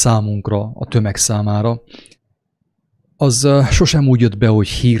 tehát számunkra, a tömeg számára, az sosem úgy jött be, hogy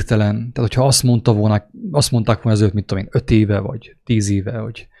hirtelen. Tehát, hogyha azt mondták volna ezelőtt, mint tudom én, 5 éve, vagy 10 éve,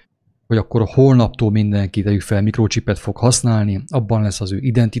 hogy akkor holnaptól mindenki, tegyük fel, mikrocsipet fog használni, abban lesz az ő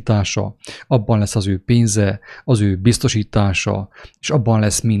identitása, abban lesz az ő pénze, az ő biztosítása, és abban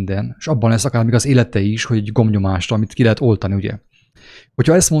lesz minden, és abban lesz akár még az élete is, hogy egy gombnyomást, amit ki lehet oltani, ugye.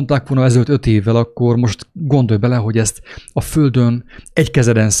 Hogyha ezt mondták volna ezelőtt 5 évvel, akkor most gondolj bele, hogy ezt a Földön egy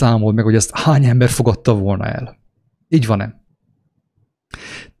kezeden számol meg, hogy ezt hány ember fogadta volna el. Így van-e?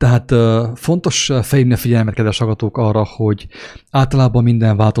 Tehát fontos felhívni a figyelmet, kedves hallgatók, arra, hogy általában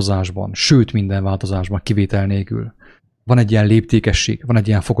minden változásban, sőt minden változásban kivétel nélkül van egy ilyen léptékesség, van egy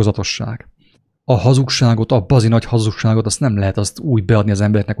ilyen fokozatosság. A hazugságot, a bazi nagy hazugságot, azt nem lehet azt úgy beadni az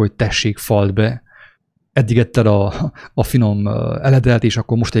embereknek, hogy tessék, fald be, eddig etted a finom eledelt, és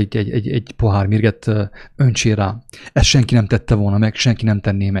akkor most egy pohár mérget öntsél rá. Ezt senki nem tette volna meg, senki nem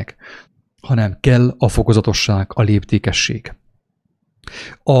tenné meg, hanem kell a fokozatosság, a léptékesség.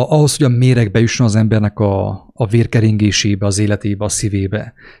 Ahhoz, hogy a méregbe jusson az embernek a vérkeringésébe, az életébe, a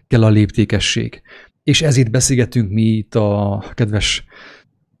szívébe, kell a léptékesség. És ezért beszélgetünk mi itt a kedves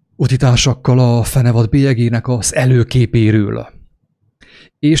utitársakkal a fenevad bélyegének az előképéről.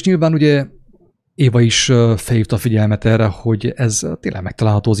 És nyilván ugye Éva is felhívta a figyelmet erre, hogy ez tényleg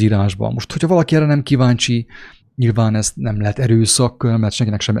megtalálható az írásban. Most, hogyha valaki erre nem kíváncsi, nyilván ez nem lehet erőszak, mert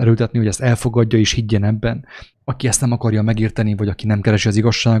senkinek sem erőltetni, hogy ezt elfogadja és higgyen ebben. Aki ezt nem akarja megérteni, vagy aki nem keresi az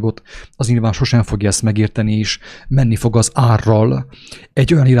igazságot, az nyilván sosem fogja ezt megérteni, és menni fog az árral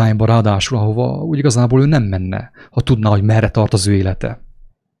egy olyan irányba ráadásul, ahova úgy igazából ő nem menne, ha tudná, hogy merre tart az ő élete.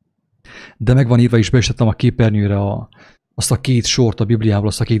 De megvan írva is, be is tettem a képernyőre azt a két sort a Bibliából,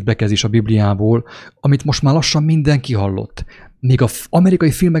 azt a két bekezdés a Bibliából, amit most már lassan mindenki hallott. Még az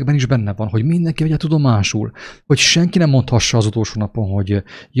amerikai filmekben is benne van, hogy mindenki vegye tudomásul, hogy senki nem mondhassa az utolsó napon, hogy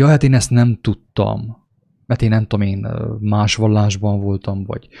ja, hát én ezt nem tudtam, mert én nem tudom, én más vallásban voltam,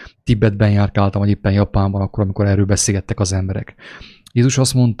 vagy Tibetben járkáltam, vagy éppen Japánban, akkor, amikor erről beszélgettek az emberek. Jézus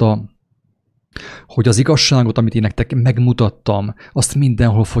azt mondta, hogy az igazságot, amit én nektek megmutattam, azt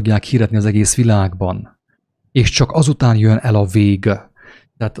mindenhol fogják hirdetni az egész világban. És csak azután jön el a vég.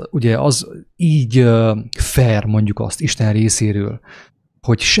 Tehát ugye az így fair, mondjuk azt Isten részéről,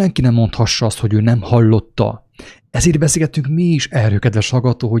 hogy senki nem mondhassa azt, hogy ő nem hallotta. Ezért beszélgettünk mi is erről, kedves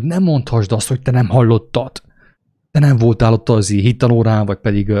hallgató, hogy nem mondhassd azt, hogy te nem hallottad. Te nem voltál ott az hittanórán, vagy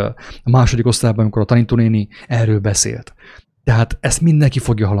pedig a második osztályban, amikor a tanítónéni erről beszélt. Tehát ezt mindenki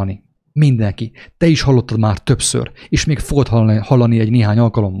fogja hallani. Mindenki. Te is hallottad már többször, és még fogod hallani egy néhány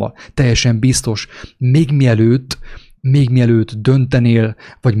alkalommal. Teljesen biztos, még mielőtt döntenél,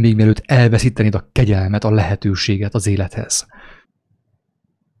 vagy még mielőtt elveszítenéd a kegyelmet, a lehetőséget az élethez.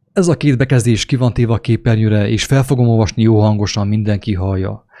 Ez a két bekezdés ki van téve a képernyőre, és fel fogom olvasni jó hangosan, mindenki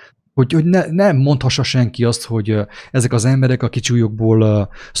hallja. Hogy ne mondhassa senki azt, hogy ezek az emberek a kicsúlyokból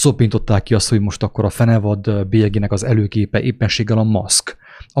szopintották ki azt, hogy most akkor a fenevad bélyegének az előképe éppenséggel a maszk.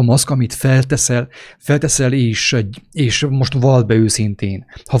 A maszk, amit felteszel és most vald be őszintén,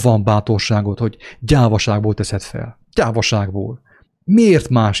 ha van bátorságod, hogy gyávaságból teszed fel. Gyávaságból. Miért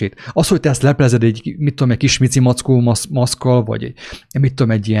másét? Az, hogy te ezt leplezed egy kis micimackó maszkkal, vagy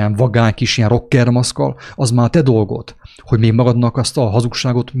egy ilyen vagány kis ilyen rocker maszkkal, az már te dolgod, hogy még magadnak azt a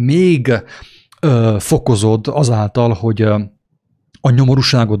hazugságot még fokozod azáltal, hogy a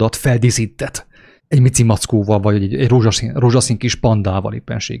nyomorúságodat feldíszíted egy micimackóval, vagy egy rózsaszín kis pandával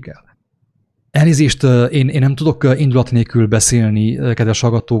éppenséggel. Elnézést, én nem tudok indulat nélkül beszélni, kedves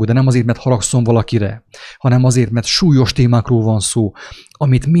hallgatók, de nem azért, mert haragszom valakire, hanem azért, mert súlyos témákról van szó,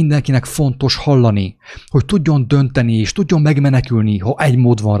 amit mindenkinek fontos hallani, hogy tudjon dönteni és tudjon megmenekülni, ha egy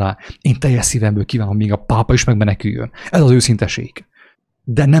mód van rá. Én teljes szívemből kívánom, hogy még a pápa is megmeneküljön. Ez az őszinteség.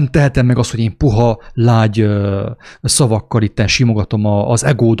 De nem tehetem meg azt, hogy én puha, lágy szavakkal itten simogatom az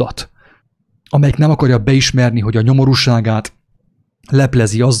egódat, amelyik nem akarja beismerni, hogy a nyomorúságát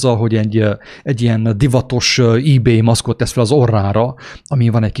leplezi azzal, hogy egy ilyen divatos eBay maszkot tesz fel az orrára, ami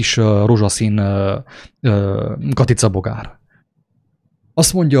van egy kis rózsaszín katicabogár.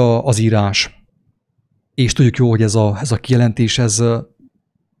 Azt mondja az írás, és tudjuk jó, hogy ez a kijelentés, ez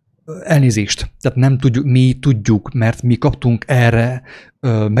elnézést. Tehát nem tudjuk, mi tudjuk, mert mi kaptunk erre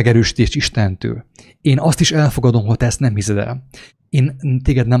megerősítést Istentől. Én azt is elfogadom, hogy te ezt nem hiszed el. Én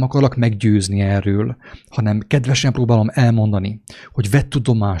téged nem akarlak meggyőzni erről, hanem kedvesen próbálom elmondani, hogy vedd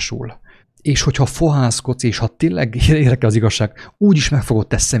tudomásul, és hogyha fohászkodsz, és ha tényleg érdekel az igazság, úgyis meg fogod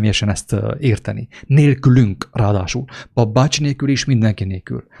te személyesen ezt érteni. Nélkülünk ráadásul. Papbácsi nélkül és mindenki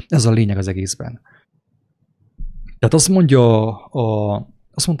nélkül. Ez a lényeg az egészben. Tehát azt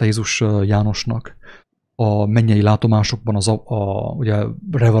mondta Jézus Jánosnak a mennyei látomásokban, ugye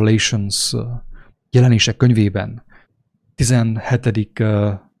Revelations jelenések könyvében, 13.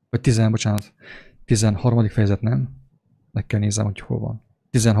 fejezet, nem? Meg kell nézem, hogy hol van.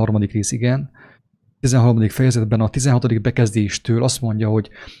 13. rész, igen. 13. fejezetben a 16. bekezdéstől azt mondja, hogy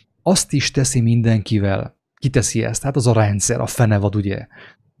azt is teszi mindenkivel. Ki teszi ezt? Hát az a rendszer, a fenevad, ugye?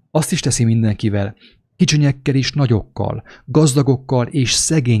 Azt is teszi mindenkivel, kicsinyekkel és nagyokkal, gazdagokkal és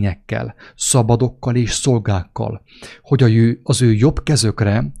szegényekkel, szabadokkal és szolgákkal, hogy az ő jobb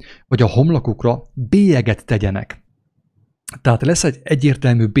kezökre, vagy a homlokukra bélyeget tegyenek. Tehát lesz egy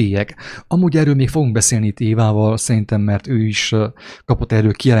egyértelmű bélyeg. Amúgy erről még fogunk beszélni itt Évával, szerintem, mert ő is kapott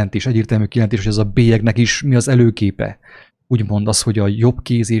erről egyértelmű kijelentés, hogy ez a bélyegnek is mi az előképe. Úgymond az, hogy a jobb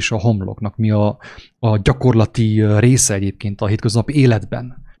kéz és a homloknak mi a gyakorlati része egyébként a hétköznapi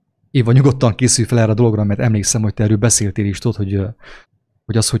életben. Éva, nyugodtan készülj fel erre a dologra, mert emlékszem, hogy te erről beszéltél is, tudod,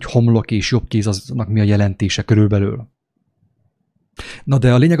 hogy az, hogy homlok és jobb kéz, aznak mi a jelentése körülbelül. Na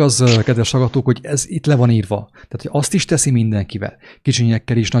de a lényeg az, kedves hallgatók, hogy ez itt le van írva. Tehát, hogy azt is teszi mindenkivel,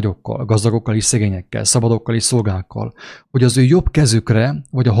 kicsinyekkel és nagyokkal, gazdagokkal és szegényekkel, szabadokkal és szolgákkal, hogy az ő jobb kezükre,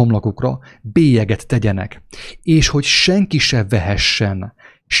 vagy a homlokukra bélyeget tegyenek, és hogy senki se vehessen,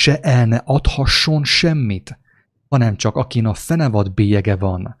 se el ne adhasson semmit, hanem csak akin a fenevad bélyege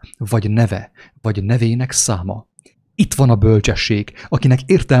van, vagy neve, vagy nevének száma. Itt van a bölcsesség, akinek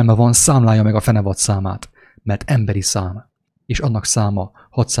értelme van, számlálja meg a fenevad számát, mert emberi szám, és annak száma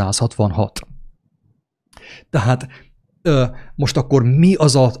 666. Tehát most akkor mi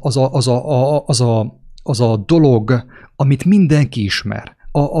az a dolog, amit mindenki ismer?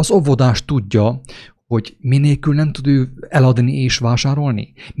 Az óvodás tudja, hogy minélkül nem tud ő eladni és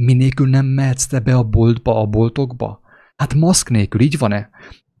vásárolni? Minélkül nem mehetsz te be a boltba, a boltokba? Hát maszk nélkül, így van-e?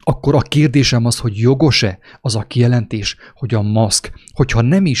 Akkor a kérdésem az, hogy jogos-e az a kijelentés, hogy a maszk, hogyha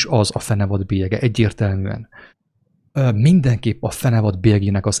nem is az a fenevad bélyege egyértelműen, mindenképp a fenevad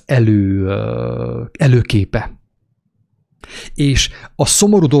bélyegének az előképe. És a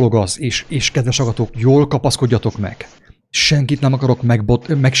szomorú dolog az, és kedves hallgatók, jól kapaszkodjatok meg. Senkit nem akarok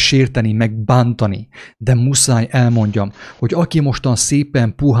megsérteni, megbántani, de muszáj elmondjam, hogy aki mostan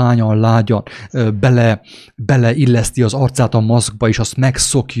szépen, puhányan, lágyan beleilleszti az arcát a maszkba, és azt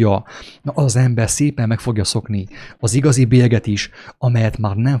megszokja, az ember szépen meg fogja szokni az igazi bélyeget is, amelyet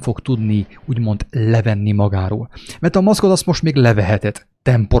már nem fog tudni úgymond levenni magáról. Mert a maszkot azt most még leveheted,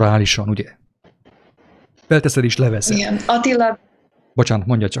 temporálisan, ugye? Felteszed és leveszed. Igen, Attila. Bocsánat,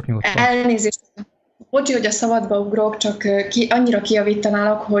 mondja csak nyugodtan. Elnézést. Bocsi, hogy a szabadba ugrok, csak annyira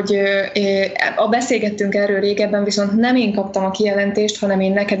kijavítanálok, hogy beszélgettünk erről régebben, viszont nem én kaptam a kijelentést, hanem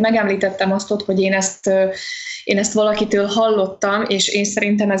én neked megemlítettem azt ott, hogy én ezt valakitől hallottam, és én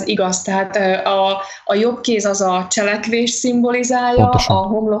szerintem ez igaz. Tehát a jobb kéz az a cselekvést szimbolizálja, pontosan. A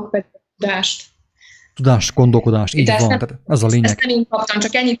homlok pedig a tudást. Tudás, gondolkodás, így van, tehát ez a lényeg. Ezt nem én kaptam,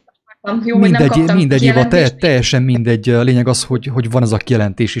 csak ennyit. Jó, mindegy, Éva, teljesen mindegy. A lényeg az, hogy van ez a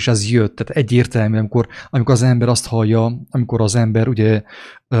kijelentés, és ez jött. Tehát egyértelmű, amikor az ember azt hallja, amikor az ember ugye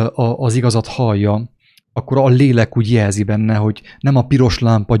az igazat hallja, akkor a lélek úgy jelzi benne, hogy nem a piros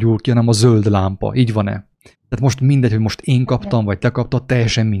lámpa gyúl ki, hanem a zöld lámpa. Így van-e? Tehát most mindegy, hogy most én kaptam, vagy te kaptad,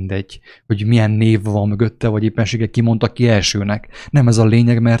 teljesen mindegy, hogy milyen név van mögötte, vagy éppenséggel ki mondta ki elsőnek. Nem ez a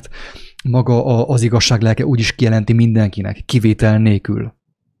lényeg, mert maga az igazság lelke úgyis kijelenti mindenkinek, kivétel nélkül.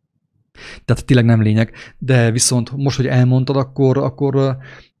 Tehát tényleg nem lényeg, de viszont most, hogy elmondtad,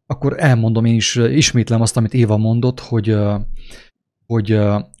 akkor elmondom én is, ismétlem azt, amit Éva mondott, hogy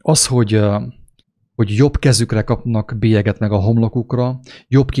jobb kezükre kapnak bélyeget meg a homlokukra.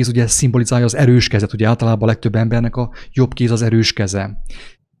 Jobb kéz ugye szimbolizálja az erős kezet, ugye általában a legtöbb embernek a jobb kéz az erős keze.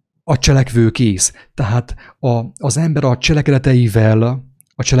 A cselekvő kéz, tehát az ember a cselekedeteivel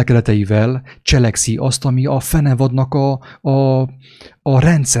cselekszi azt, ami a fenevadnak a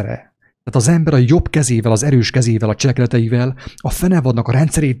rendszere. Tehát az ember a jobb kezével, az erős kezével, a cselekedeteivel a fenevadnak a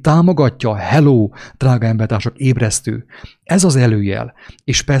rendszerét támogatja. Hello, drága embertársak, ébresztő. Ez az előjel.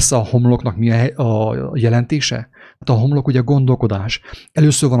 És persze a homloknak mi a jelentése? Hát a homlok ugye a gondolkodás.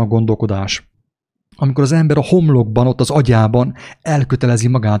 Először van a gondolkodás. Amikor az ember a homlokban, ott az agyában elkötelezi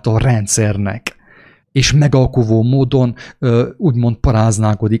magát a rendszernek, és megalkovó módon úgymond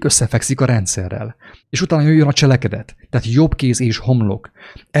paráználkodik, összefekszik a rendszerrel. És utána jöjjön a cselekedet. Tehát jobb kéz és homlok.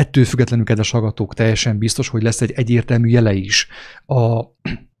 Ettől függetlenül, kedves hallgatók, teljesen biztos, hogy lesz egy egyértelmű jele is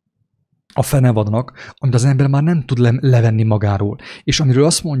a fenevadnak, amit az ember már nem tud levenni magáról. És amiről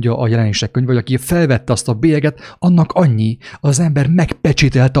azt mondja a jelenések könyv, hogy aki felvette azt a bélyeget, annak annyi, az ember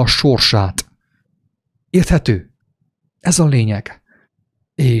megpecsételte a sorsát. Érthető? Ez a lényeg.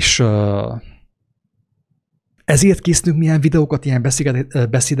 És ezért készítünk milyen videókat, ilyen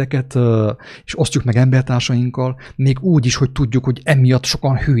beszédeket, és osztjuk meg embertársainkkal, még úgy is, hogy tudjuk, hogy emiatt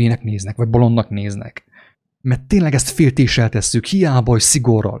sokan hülyének néznek, vagy bolondnak néznek. Mert tényleg ezt féltéssel tesszük, hiába, hogy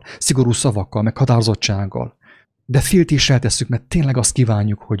szigorral, szigorú szavakkal, meg határozottsággal. De féltéssel tesszük, mert tényleg azt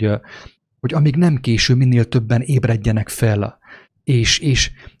kívánjuk, hogy amíg nem késő, minél többen ébredjenek fel.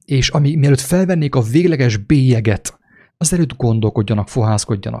 És mielőtt felvennék a végleges bélyeget, az előtt gondolkodjanak,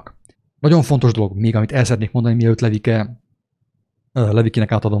 fohászkodjanak. Nagyon fontos dolog, még amit el szeretnék mondani, mielőtt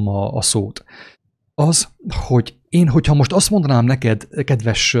Levikének átadom a szót, az, hogy hogyha most azt mondanám neked,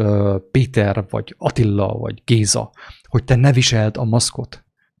 kedves Péter, vagy Attila, vagy Géza, hogy te ne viseld a maszkot,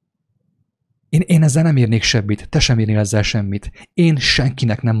 én ezzel nem érnék semmit, te sem érnél ezzel semmit. Én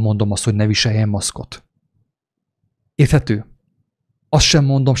senkinek nem mondom azt, hogy ne viseljen maszkot. Érthető? Azt sem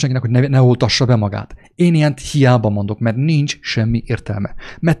mondom senkinek, hogy ne oltassa be magát. Én ilyent hiába mondok, mert nincs semmi értelme.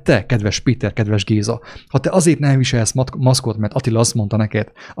 Mert te, kedves Péter, kedves Géza, ha te azért nem viselsz maszkot, mert Attila azt mondta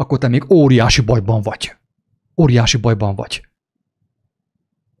neked, akkor te még óriási bajban vagy. Óriási bajban vagy.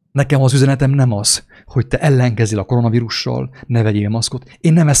 Nekem az üzenetem nem az, hogy te ellenkezél a koronavírussal, ne vegyél maszkot.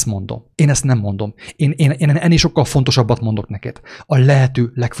 Én nem ezt mondom. Én ezt nem mondom. Én ennél sokkal fontosabbat mondok neked. A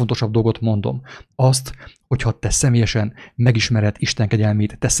lehető legfontosabb dolgot mondom. Azt, hogyha te személyesen megismered Isten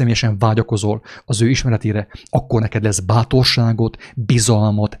kegyelmét, te személyesen vágyakozol az ő ismeretére, akkor neked lesz bátorságot,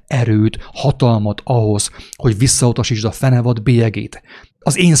 bizalmat, erőt, hatalmat ahhoz, hogy visszautasítsd a fenevad bélyegét.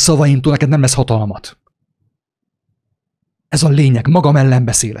 Az én szavaimtól neked nem lesz hatalmat. Ez a lényeg, magam ellen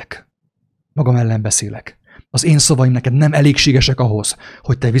beszélek. Magam ellen beszélek. Az én szavaim neked nem elégségesek ahhoz,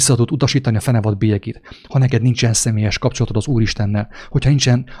 hogy te vissza tudod utasítani a fenevad bélyegét, ha neked nincsen személyes kapcsolatod az Úristennel, hogyha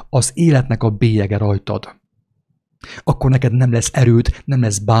nincsen az életnek a bélyege rajtad. Akkor neked nem lesz erőd, nem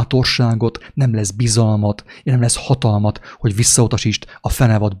lesz bátorságot, nem lesz bizalmat, nem lesz hatalmat, hogy visszautasítsd a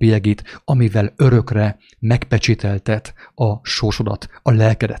fenevad bélyegét, amivel örökre megpecsételtet a sorsodat, a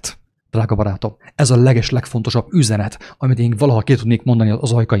lelkedet. Drága barátom, ez a legfontosabb üzenet, amit én valaha ki tudnék mondani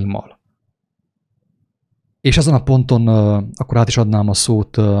az ajkaimmal. És ezen a ponton akkor át is adnám a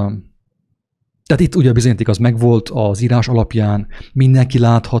szót. Tehát itt ugye a bizonyíték az megvolt az írás alapján, mindenki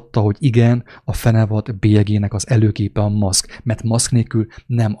láthatta, hogy igen, a fenevad bélyegének az előképe a maszk, mert maszk nélkül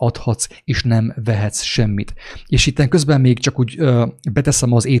nem adhatsz és nem vehetsz semmit. És itt közben még csak úgy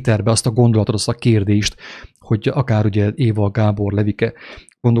beteszem az éterbe azt a gondolatot, azt a kérdést, hogy akár ugye Éva, Gábor, Levike,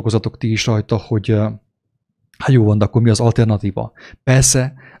 gondolkozatok ti is rajta, hogy hát jó van, de akkor mi az alternatíva?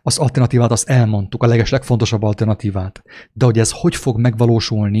 Persze, az alternatívát azt elmondtuk, a legfontosabb alternatívát. De hogy ez hogy fog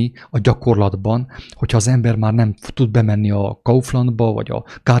megvalósulni a gyakorlatban, hogyha az ember már nem tud bemenni a Kauflandba, vagy a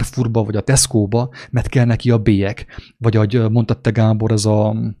Carrefourba, vagy a Tescoba, mert kell neki a bélyeg. Vagy ahogy mondtad te, Gábor, ez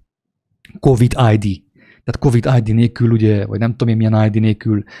a Covid ID. Tehát Covid ID nélkül, ugye, vagy nem tudom én milyen ID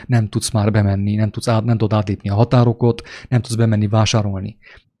nélkül nem tudsz már bemenni, nem tudod átlépni a határokat, nem tudsz bemenni vásárolni.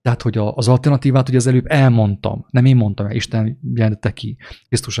 Tehát, hogy az alternatívát ugye az előbb elmondtam, nem én mondtam, Isten jelentette ki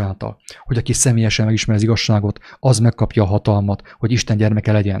Krisztus által, hogy aki személyesen megismer az igazságot, az megkapja a hatalmat, hogy Isten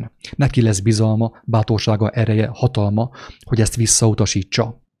gyermeke legyen. Neki lesz bizalma, bátorsága, ereje, hatalma, hogy ezt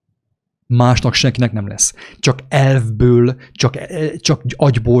visszautasítsa. Másnak senkinek nem lesz. Csak elvből, csak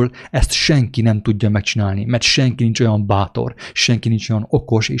agyból ezt senki nem tudja megcsinálni, mert senki nincs olyan bátor, senki nincs olyan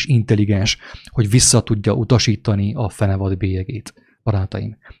okos és intelligens, hogy vissza tudja utasítani a fenevad bélyegét,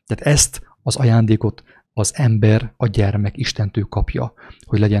 barátaim. Tehát ezt az ajándékot az ember, a gyermek Istentől kapja,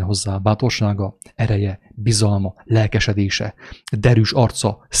 hogy legyen hozzá bátorsága, ereje, bizalma, lelkesedése, derűs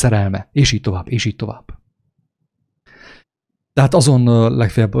arca, szerelme, és így tovább, és így tovább. Tehát azon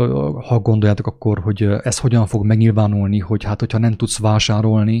legfeljebb, ha gondoljátok akkor, hogy ez hogyan fog megnyilvánulni, hogy hát, hogyha nem tudsz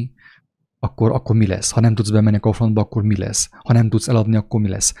vásárolni, akkor mi lesz? Ha nem tudsz bemenni a Kauflandba, akkor mi lesz? Ha nem tudsz eladni, akkor mi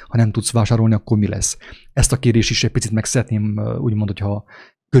lesz? Ha nem tudsz vásárolni, akkor mi lesz? Ezt a kérdést is egy picit meg szeretném úgymond, hogyha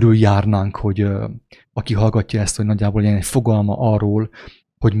körüljárnánk, hogy aki hallgatja ezt, hogy nagyjából ilyen egy fogalma arról,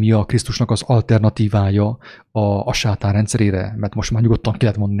 hogy mi a Krisztusnak az alternatívája a sátán rendszerére, mert most már nyugodtan ki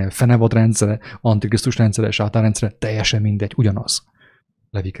lehet mondani, hogy fenevad rendszere, antikrisztus rendszere, sátán rendszere, teljesen mindegy, ugyanaz.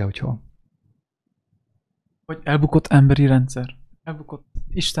 Levike, hogyha... Hogy elbukott emberi rendszer. Elbukott,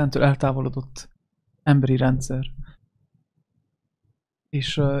 Istentől eltávolodott emberi rendszer.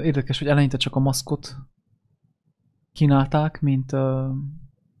 És érdekes, hogy eleinte csak a maszkot kínálták, mint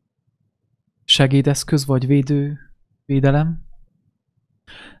segédeszköz vagy védelem,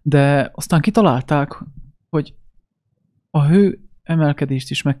 de aztán kitalálták, hogy a hő emelkedést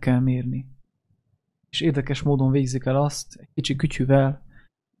is meg kell mérni. És érdekes módon végzik el azt egy kicsi kütyűvel,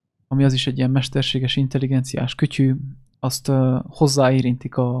 ami az is egy ilyen mesterséges intelligenciás kütyű, azt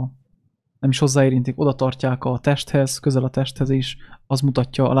hozzáérintik nem is hozzáérintik, oda tartják a testhez, közel a testhez is, az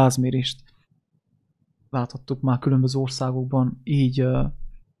mutatja a lázmérést. Láthattuk már különböző országokban, így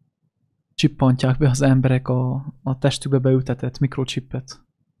csippantják be az emberek a testükbe beültetett mikrochippet.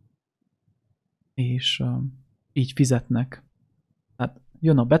 És így fizetnek. Tehát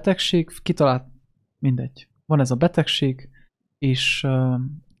jön a betegség, kitalált, mindegy. Van ez a betegség, és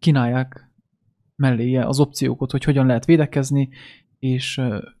kínálják melléje az opciókat, hogy hogyan lehet védekezni, és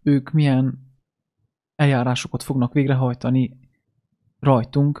ők milyen eljárásokat fognak végrehajtani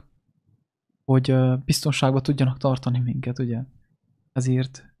rajtunk, hogy biztonságban tudjanak tartani minket, ugye.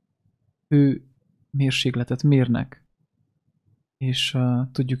 Ezért hőmérsékletet mérnek. És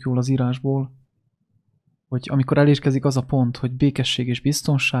tudjuk jól az írásból, hogy amikor elérkezik az a pont, hogy békesség és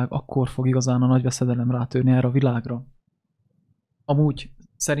biztonság, akkor fog igazán a nagy veszedelem rátörni erre a világra. Amúgy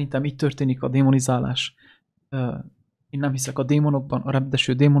szerintem így történik a démonizálás Én nem hiszek a démonokban, a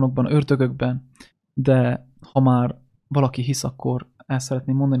repdeső démonokban, a ördögökben, de ha már valaki hisz, akkor el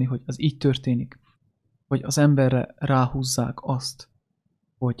szeretném mondani, hogy az így történik, hogy az emberre ráhúzzák azt,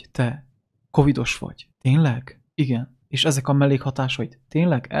 hogy te covidos vagy. Tényleg? Igen. És ezek a mellékhatásait.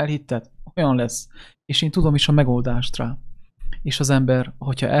 Tényleg? Elhitted? Olyan lesz. És én tudom is a megoldást rá. És az ember,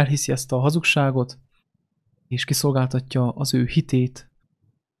 hogyha elhiszi ezt a hazugságot, és kiszolgáltatja az ő hitét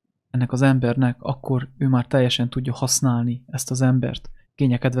ennek az embernek, akkor ő már teljesen tudja használni ezt az embert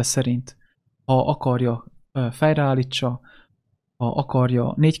kényekedve szerint. Ha akarja, fejreállítsa, ha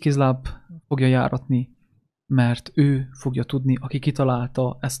akarja, négykézláb fogja járatni, mert ő fogja tudni, aki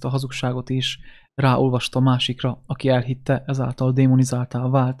kitalálta ezt a hazugságot és ráolvasta a másikra, aki elhitte, ezáltal démonizáltá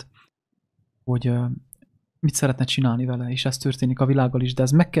vált, hogy mit szeretne csinálni vele, és ez történik a világgal is, de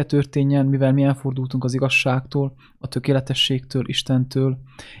ez meg kell történjen, mivel mi elfordultunk az igazságtól, a tökéletességtől, Istentől,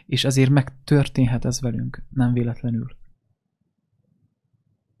 és ezért megtörténhet ez velünk, nem véletlenül.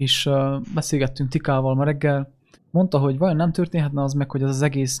 És beszélgettünk Tikával ma reggel, mondta, hogy vajon nem történhetne az meg, hogy az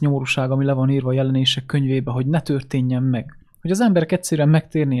egész nyomorúság, ami le van írva a jelenések könyvébe, hogy ne történjen meg. Hogy az emberek egyszerűen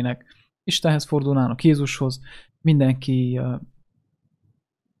megtérnének, Istenhez fordulnának, Jézushoz, mindenki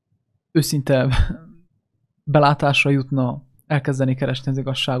őszinte belátásra jutna, elkezdeni keresni az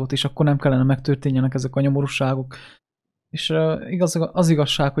igazságot, és akkor nem kellene megtörténjenek ezek a nyomorúságok. És az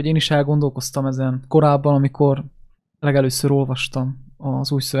igazság, hogy én is elgondolkoztam ezen korábban, amikor legelőször olvastam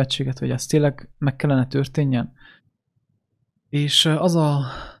az új szövetséget, hogy ez tényleg meg kellene történjen. És az a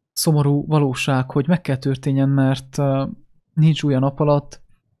szomorú valóság, hogy meg kell történjen, mert nincs új a nap alatt,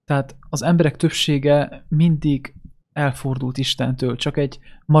 tehát az emberek többsége mindig elfordult Istentől, csak egy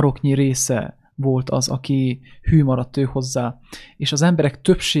maroknyi része volt az, aki hű maradt ő hozzá. És az emberek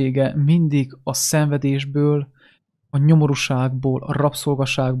többsége mindig a szenvedésből, a nyomorúságból, a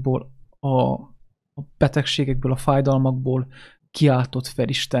rabszolgaságból, a betegségekből, a fájdalmakból kiáltott fel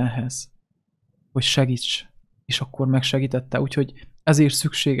Istenhez, hogy segíts, és akkor megsegítette. Úgyhogy ezért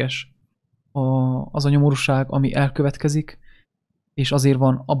szükséges az a nyomorúság, ami elkövetkezik, és azért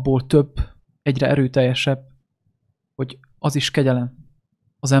van abból több, egyre erőteljesebb, hogy az is kegyelem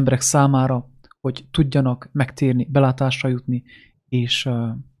az emberek számára, hogy tudjanak megtérni, belátásra jutni, és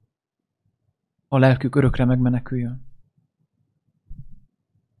a lelkük örökre megmeneküljön.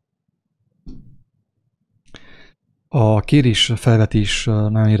 A kérés felvetés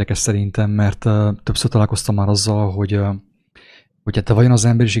nagyon érdekes szerintem, mert többször találkoztam már azzal, hogy te vajon az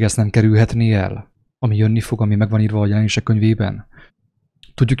emberiség ezt nem kerülhetné el, ami jönni fog, ami meg van írva a jelenések könyvében.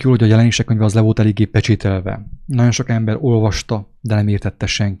 Tudjuk jól, hogy a jelenések könyve az le volt eléggé pecsételve. Nagyon sok ember olvasta, de nem értette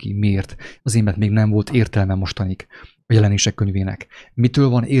senki. Miért? Azért, mert még nem volt értelme mostanig a jelenések könyvének. Mitől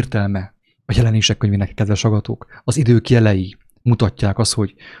van értelme a jelenések könyvének, kedves hallgatók? Az idők jelei mutatják azt,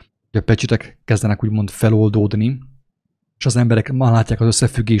 hogy a pecsétek kezdenek úgymond feloldódni, és az emberek már látják az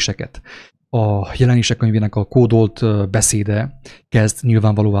összefüggéseket. A jelenések könyvének a kódolt beszéde kezd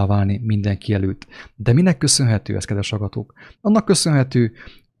nyilvánvalóvá válni mindenki előtt. De minek köszönhető ez, kedves hallgatók? Annak köszönhető,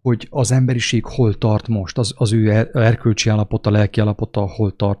 hogy az emberiség hol tart most, az ő erkölcsi állapota, lelki állapota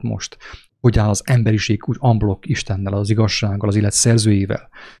hol tart most. Hogy áll az emberiség úgy amblok Istennel, az igazsággal, az élet szerzőjével.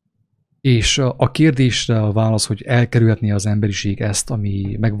 És a kérdésre a válasz, hogy elkerülhetné az emberiség ezt,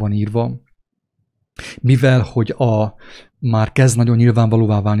 ami meg van írva, mivel hogy már kezd nagyon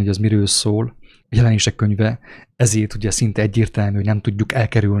nyilvánvalóvá válni, hogy az miről szól, a jelenések könyve, ezért ugye szinte egyértelmű, hogy nem tudjuk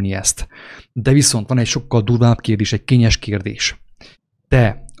elkerülni ezt. De viszont van egy sokkal durvább kérdés, egy kényes kérdés.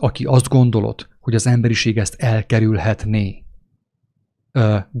 Te, aki azt gondolod, hogy az emberiség ezt elkerülhetné,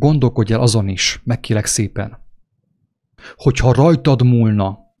 gondolkodj el azon is, megkérlek szépen, hogyha rajtad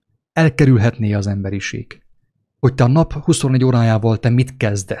múlna, elkerülhetné az emberiség. Hogy te a nap 24 órájával te mit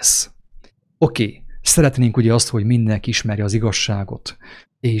kezdesz? Oké, szeretnénk ugye azt, hogy mindenki ismerje az igazságot,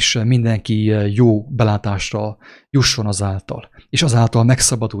 és mindenki jó belátásra jusson azáltal, és azáltal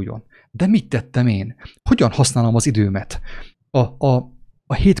megszabaduljon. De mit tettem én? Hogyan használom az időmet?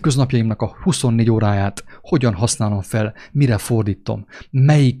 A hétköznapjaimnak a 24 óráját hogyan használom fel, mire fordítom?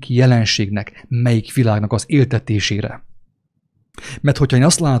 Melyik jelenségnek, melyik világnak az éltetésére? Mert hogyha én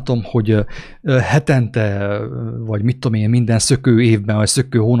azt látom, hogy hetente, vagy mit tudom én, minden szökő évben, vagy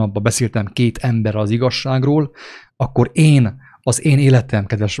szökő hónapban beszéltem 2 emberrel az igazságról, akkor az én életem,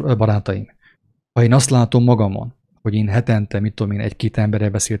 kedves barátaim, ha én azt látom magamon, hogy én hetente, mit tudom én, 1-2 emberrel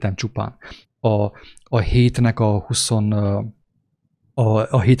beszéltem csupán, a hétnek a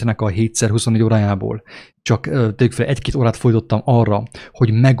a hétnek a 7x24 órájából. Csak tegyük fel, 1-2 órát fordítottam arra,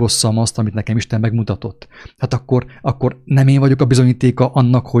 hogy megosszam azt, amit nekem Isten megmutatott. Hát akkor nem én vagyok a bizonyítéka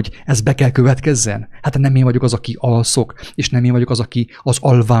annak, hogy ez be kell következzen? Hát nem én vagyok az, aki alszok, és nem én vagyok az, aki az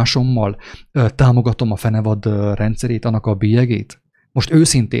alvásommal támogatom a fenevad rendszerét, annak a bélyegét? Most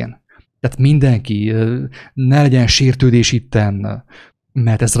őszintén, tehát mindenki, ne legyen sértődés itten,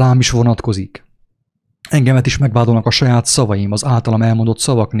 mert ez rám is vonatkozik. Engemet is megvádolnak a saját szavaim, az általam elmondott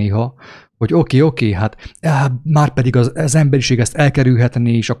szavak néha, hogy oké, hát már pedig az emberiség ezt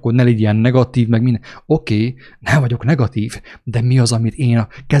elkerülhetné, és akkor ne legyen negatív, meg minden. Oké, nem vagyok negatív, de mi az, amit én a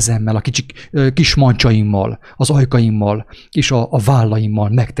kezemmel, a kis mancsaimmal, az ajkaimmal és a vállaimmal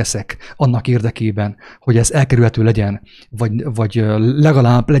megteszek annak érdekében, hogy ez elkerülhető legyen, vagy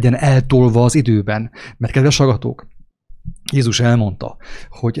legalább legyen eltolva az időben. Mert kedves hallgatók, Jézus elmondta,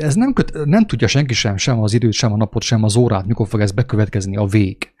 hogy ez nem tudja senki sem az időt, sem a napot, sem az órát, mikor fog ez bekövetkezni, a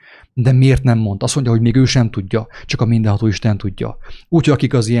vég. De miért nem mondta? Azt mondja, hogy még ő sem tudja, csak a mindenható Isten tudja. Úgyhogy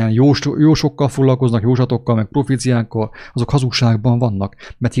akik az ilyen jósokkal foglalkoznak, jóslatokkal, meg proféciákkal, azok hazugságban vannak,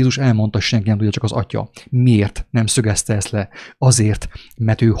 mert Jézus elmondta, hogy senki nem tudja, csak az Atya. Miért nem szögezte ezt le? Azért,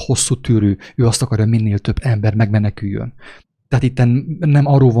 mert ő hosszú tűrő, ő azt akarja, minél több ember megmeneküljön. Tehát itt nem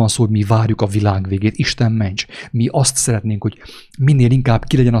arról van szó, hogy mi várjuk a világ végét, Isten ments. Mi azt szeretnénk, hogy minél inkább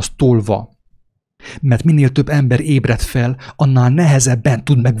ki legyen az tolva, mert minél több ember ébred fel, annál nehezebben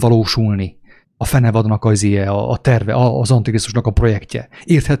tud megvalósulni a fenevadnak a terve, az Antikrisztusnak a projektje.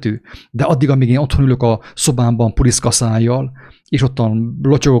 Érthető? De addig, amíg én otthon ülök a szobámban puliszkaszájjal, és ottan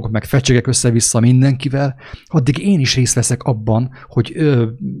locsogok, meg fecsegek össze-vissza mindenkivel, addig én is részt veszek abban, hogy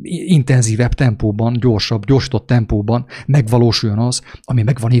intenzívebb tempóban, gyorsított tempóban megvalósuljon az, ami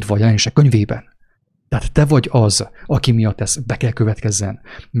meg van írva a Jelenések könyvében. Tehát te vagy az, aki miatt ez be kell következzen.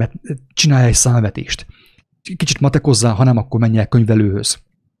 Mert csinálj egy számvetést. Kicsit matekozzál, ha nem, akkor menj el könyvelőhöz.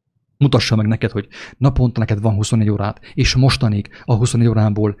 Mutassa meg neked, hogy naponta neked van 24 órát, és mostanig a 24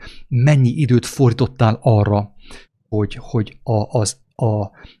 órából mennyi időt fordítottál arra, hogy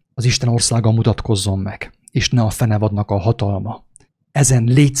az Isten országa mutatkozzon meg, és ne a fenevadnak a hatalma. Ezen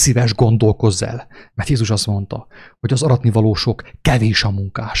légy szíves, gondolkozz el, mert Jézus azt mondta, hogy az aratnivalósok kevés a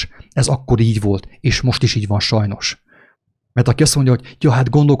munkás. Ez akkor így volt, és most is így van sajnos. Mert aki azt mondja, hogy ja, hát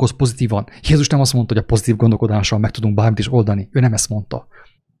gondolkozz pozitívan, Jézus nem azt mondta, hogy a pozitív gondolkodással meg tudunk bármit is oldani. Ő nem ezt mondta.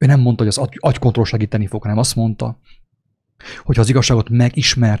 Ő nem mondta, hogy az agykontroll segíteni fog, hanem azt mondta, hogy ha az igazságot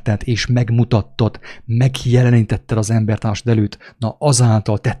megismerted és megmutattad, megjelenítetted az embertársad előtt, na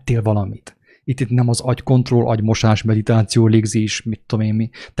azáltal tettél valamit. Itt nem az agykontroll, agymosás, meditáció, légzés, mit tudom én mi,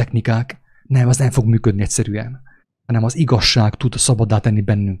 technikák. Nem, az nem fog működni egyszerűen. Hanem az igazság tud szabaddá tenni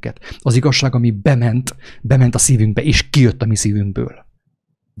bennünket. Az igazság, ami bement a szívünkbe, és kijött a mi szívünkből.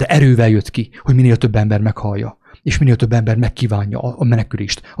 De erővel jött ki, hogy minél több ember meghallja, és minél több ember megkívánja a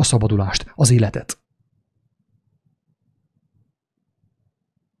menekülést, a szabadulást, az életet.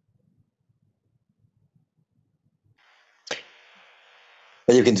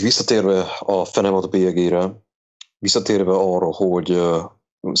 Egyébként visszatérve a fenevad bélyegére, visszatérve arra, hogy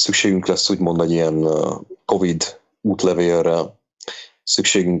szükségünk lesz úgymond egy ilyen Covid útlevélre,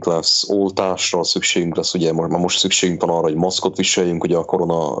 szükségünk lesz oltásra, szükségünk lesz, ugye most szükségünk van arra, hogy maszkot viseljünk ugye a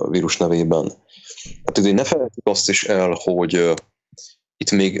koronavírus nevében. Hát ugye ne felejtjük azt is el, hogy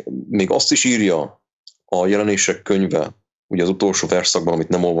itt még azt is írja a Jelenések könyve, ugye az utolsó verszakban, amit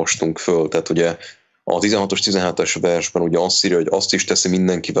nem olvastunk föl, tehát ugye a 16-os, 17-es versben ugye azt írja, hogy azt is teszi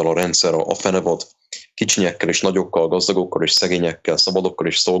mindenkivel a rendszer, a fenevad, kicsinyekkel és nagyokkal, gazdagokkal és szegényekkel, szabadokkal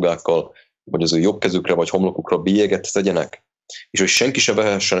és szolgákkal, vagy az ő jobb kezükre vagy homlokukra bélyeget tegyenek, és hogy senki se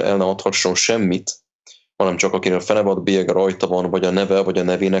vehessen el, ne adhasson semmit, hanem csak akinek a fenevad bélyege rajta van, vagy a neve, vagy a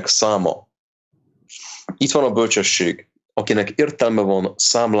nevének száma. Itt van a bölcsesség. Akinek értelme van,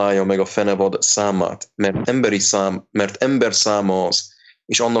 számlálja meg a fenevad számát, mert ember száma az,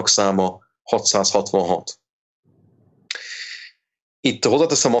 és annak száma 666. Itt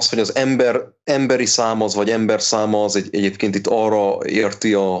hozzáteszem azt, hogy az emberi szám az, vagy ember száma az egyébként itt arra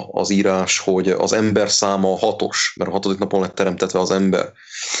érti az írás, hogy az ember száma 6-os, mert a 6. napon lett teremtetve az ember.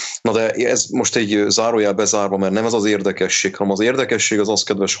 Na de ez most egy zárójel bezárva, mert nem ez az érdekesség, hanem az érdekesség az,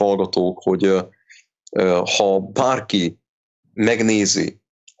 kedves hallgatók, hogy ha bárki megnézi,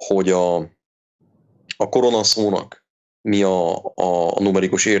 hogy a koronaszónak mi a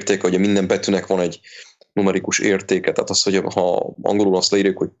numerikus értéke, ugye minden betűnek van egy numerikus értéke, tehát az, hogy ha angolul azt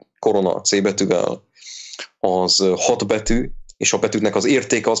leírjuk, hogy korona C betűvel, az 6 betű, és a betűknek az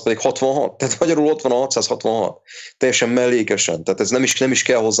értéke az pedig 66, tehát magyarul ott van a 666, teljesen mellékesen, tehát ez nem is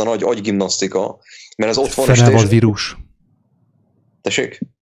kell hozzá nagy agygimnasztika, mert ez ott van. Fenevad vírus. Tessék?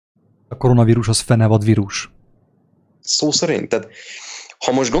 A koronavírus az fenevad vírus. szó szerint. Tehát,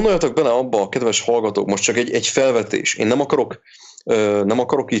 ha most gondoljatok bele abba, kedves hallgatók, most csak egy felvetés. Én nem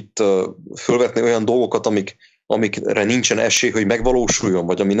akarok itt fölvetni olyan dolgokat, amikre nincsen esély, hogy megvalósuljon,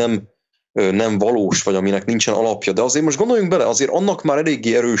 vagy ami nem valós, vagy aminek nincsen alapja. De azért most gondoljunk bele, azért annak már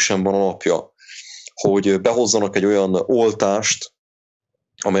eléggé erősen van alapja, hogy behozzanak egy olyan oltást,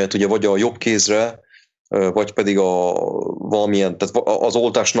 amelyet ugye vagy a jobb kézre, vagy pedig valamilyen, tehát az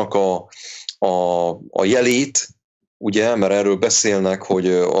oltásnak a jelét, ugye, mert erről beszélnek, hogy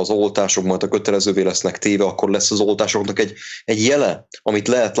az oltások majd a kötelezővé lesznek téve, akkor lesz az oltásoknak egy jele, amit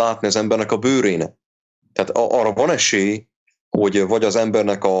lehet látni az embernek a bőrén. Tehát arra van esély, hogy vagy az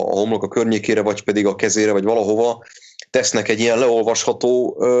embernek a homloka környékére, vagy pedig a kezére, vagy valahova tesznek egy ilyen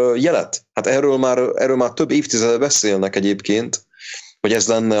leolvasható jelet. Hát erről már több évtizede beszélnek egyébként, hogy ez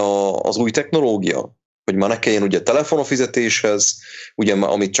lenne az új technológia, hogy már ne kelljen ugye telefon a fizetéshez, ugye,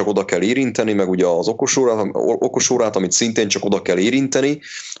 amit csak oda kell érinteni, meg ugye az okosórát, amit szintén csak oda kell érinteni,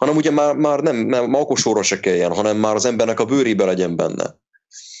 hanem ugye már nem okosóra se kelljen, hanem már az embernek a bőrébe legyen benne.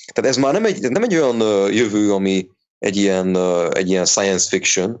 Tehát ez már nem egy olyan jövő, ami egy ilyen science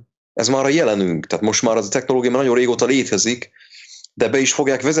fiction, ez már a jelenünk. Tehát most már az a technológia már nagyon régóta létezik, de be is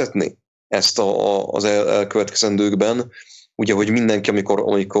fogják vezetni ezt az elkövetkezendőkben, ugye, hogy mindenki,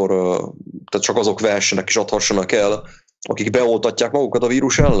 amikor tehát csak azok versenek és adhassanak el, akik beoltatják magukat a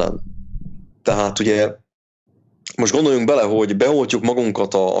vírus ellen. Tehát ugye most gondoljunk bele, hogy beoltjuk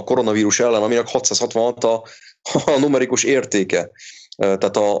magunkat a koronavírus ellen, aminek 666 a numerikus értéke,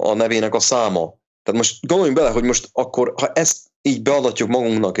 tehát a nevének a száma. Tehát most gondoljunk bele, hogy most akkor, ha ezt így beadatjuk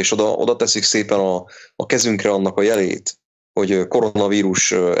magunknak, és oda teszik szépen a kezünkre annak a jelét, hogy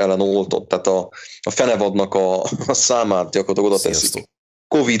koronavírus ellen oltott, tehát a fenevadnak a számát gyakorlatilag oda teszik.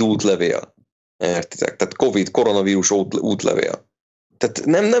 Covid útlevél. Értitek? Tehát koronavírus útlevél. Tehát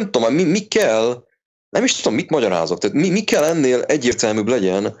nem tudom, mi kell, nem is tudom, mit magyarázok. Tehát mi kell ennél egyértelműbb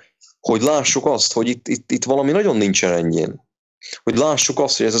legyen, hogy lássuk azt, hogy itt valami nagyon nincsen rendjén. Hogy lássuk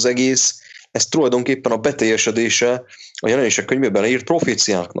azt, hogy ez az egész, ez tulajdonképpen a beteljesedése a jelenések könyvében írt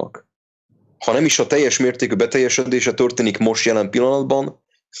proféciáknak. Ha nem is a teljes mértékű beteljesedése történik most jelen pillanatban,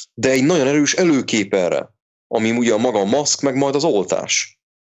 de egy nagyon erős előkép erre, ami ugye maga a maszk, meg majd az oltás,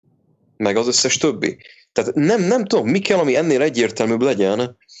 meg az összes többi. Tehát nem tudom, mi kell, ami ennél egyértelműbb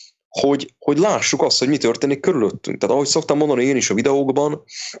legyen, hogy lássuk azt, hogy mi történik körülöttünk. Tehát ahogy szoktam mondani én is a videókban,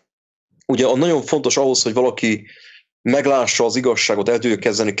 ugye nagyon fontos ahhoz, hogy valaki meglássa az igazságot, el tudja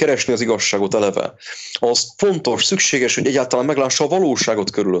kezdeni keresni az igazságot eleve. Az fontos, szükséges, hogy egyáltalán meglássa a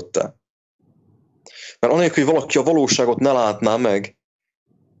valóságot körülötte. Mert anélkül, hogy valaki a valóságot ne látná meg,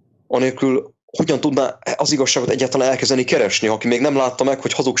 anélkül hogyan tudná az igazságot egyáltalán elkezdeni keresni, aki még nem látta meg,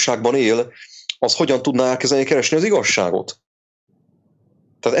 hogy hazugságban él, az hogyan tudná elkezdeni keresni az igazságot.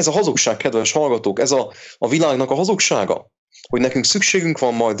 Tehát ez a hazugság, kedves hallgatók, ez a világnak a hazugsága, hogy nekünk szükségünk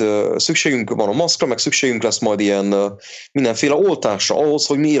van a maszkra, meg szükségünk lesz majd ilyen mindenféle oltásra ahhoz,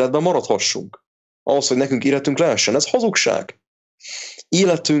 hogy mi életben maradhassunk. Ahhoz, hogy nekünk életünk lehessen. Ez hazugság.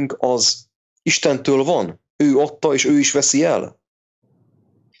 Életünk az Istentől van. Ő adta, és ő is veszi el.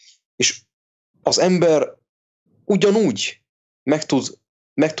 És az ember ugyanúgy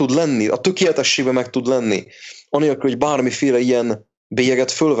meg tud lenni, a tökéletességben meg tud lenni, anélkül, hogy bármiféle ilyen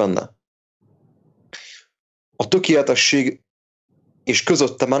bélyeget fölvenne. A tökéletesség és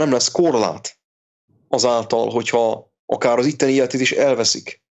közötte már nem lesz korlát azáltal, hogyha akár az itteni életét is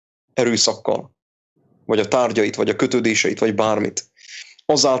elveszik erőszakkal, vagy a tárgyait, vagy a kötődéseit, vagy bármit.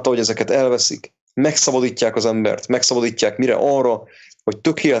 Azáltal, hogy ezeket elveszik, megszabadítják az embert, megszabadítják mire? Arra, hogy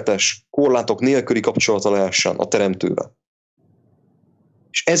tökéletes, korlátok nélküli kapcsolata lehessen a teremtővel.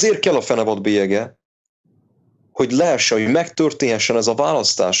 És ezért kell a fenevad bélyege, hogy lehessen, hogy megtörténhessen ez a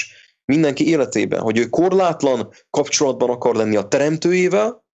választás mindenki életében, hogy ő korlátlan kapcsolatban akar lenni a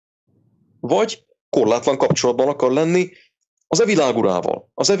teremtőjével, vagy korlátlan kapcsolatban akar lenni az világurával,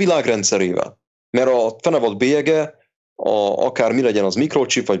 az világrendszerével. Mert a fenevad bélyege, akár mi legyen az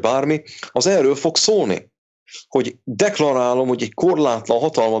mikrochip, vagy bármi, az erről fog szólni. Hogy deklarálom, hogy egy korlátlan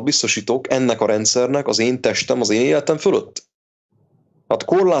hatalmat biztosítok ennek a rendszernek, az én testem, az én életem fölött. Hát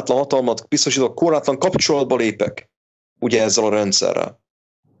korlátlan hatalmat biztosítok, korlátlan kapcsolatba lépek, ugye ezzel a rendszerrel.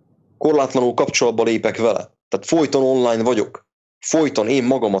 Korlátlanul kapcsolatba lépek vele. Tehát folyton online vagyok. Folyton én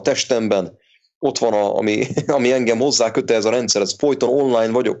magam a testemben, ott van, ami engem hozzá köte ez a rendszer, ez folyton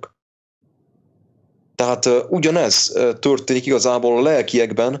online vagyok. Tehát ugyanez történik igazából a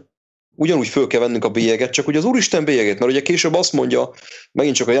lelkiekben, ugyanúgy föl kell vennünk a bélyeget, csak ugye az Úristen bélyegét, mert ugye később azt mondja,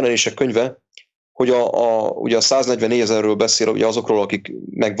 megint csak a jelenések könyve, hogy ugye a 144 000-ről beszél, ugye azokról, akik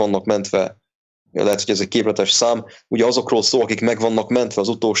meg vannak mentve, lehet, hogy ez egy képletes szám, ugye azokról szól, akik meg vannak mentve az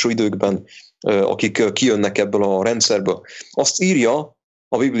utolsó időkben, akik kijönnek ebből a rendszerből. Azt írja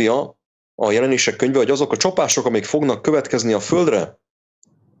a Biblia, a Jelenések könyve, hogy azok a csapások, amik fognak következni a földre,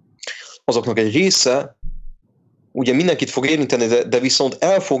 azoknak egy része ugye mindenkit fog érinteni, de viszont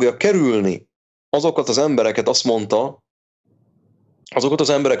el fogja kerülni azokat az embereket, azt mondta, azokat az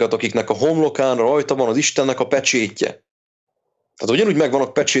embereket, akiknek a homlokán rajta van az Istennek a pecsétje. Tehát ugyanúgy meg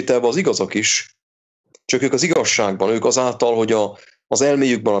vannak pecsételve az igazak is, csak ők az igazságban, ők azáltal, hogy az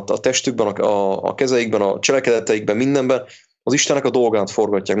elméjükben, a testükben, a kezeikben, a cselekedeteikben, mindenben az Istennek a dolgát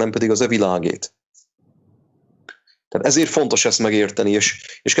forgatják, nem pedig az világét. Tehát ezért fontos ezt megérteni,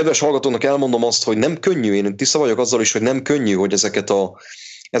 és kedves hallgatóknak elmondom azt, hogy nem könnyű, én tiszta vagyok azzal is, hogy nem könnyű, hogy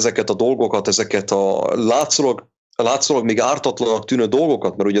ezeket a dolgokat, ezeket a látszólag még ártatlanak tűnő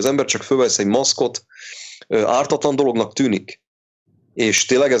dolgokat, mert ugye az ember csak fölvesz egy maszkot, ártatlan dolognak tűnik. És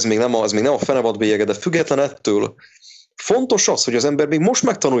tényleg ez még nem a fenevad bélyege, de független ettől fontos az, hogy az ember még most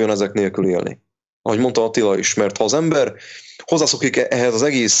megtanuljon ezek nélkül élni. Ahogy mondta Attila is, mert ha az ember hozzászokik ehhez az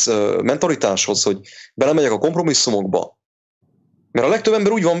egész mentalitáshoz, hogy belemegyek a kompromisszumokba, mert a legtöbb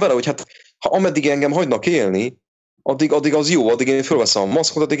ember úgy van vele, hogy hát ha ameddig engem hagynak élni, addig az jó, addig én fölveszem a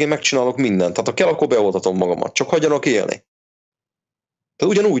maszkot, addig én megcsinálok mindent. Tehát ha kell, akkor beoltatom magamat, csak hagyjanak élni.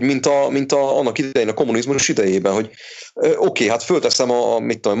 Tehát ugyanúgy, mint annak idején, a kommunizmus idejében, hogy oké, hát fölteszem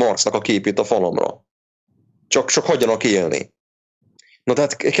Marxnak a képét a falamra. Csak hagyjanak élni. Na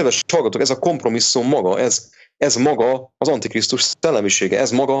tehát, kedves hallgatók, ez a kompromisszum maga, ez maga az Antikrisztus szellemisége,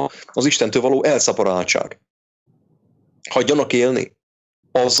 ez maga az Istentől való elszaporáltság. Hagyjanak élni.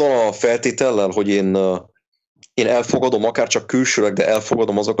 Azzal a feltétellel, hogy én elfogadom, akár csak külsőleg, de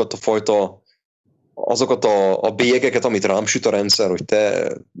elfogadom azokat a bélyegeket, amit rám süt a rendszer, hogy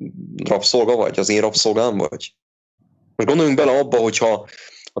te rabszolga vagy, az én rabszolgám vagy. Most gondoljunk bele abba, hogyha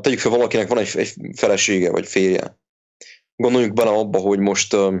tegyük fel valakinek van egy felesége vagy férje. Gondoljunk bele abba, hogy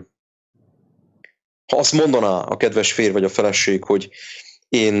most ha azt mondaná a kedves férj vagy a feleség, hogy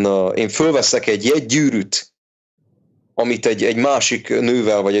én fölveszek egy jegygyűrűt, amit egy másik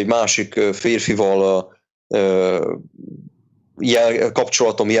nővel vagy egy másik férfival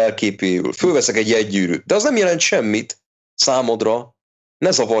kapcsolatom jelképéül. Fölveszek egy jegygyűrűt, de az nem jelent semmit számodra.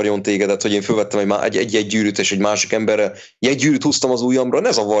 Ne zavarjon tégedet, hogy én fölvettem egy jegygyűrűt, és egy másik emberre jegygyűrűt húztam az ujjamra.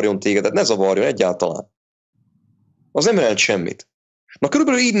 Ne zavarjon tégedet, ne zavarjon egyáltalán. Az nem jelent semmit. Na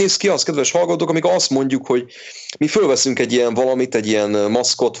körülbelül így néz ki az, kedves hallgatók, amikor azt mondjuk, hogy mi fölveszünk egy ilyen valamit, egy ilyen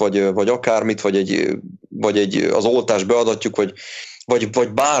maszkot, vagy akármit, vagy az oltást beadatjuk,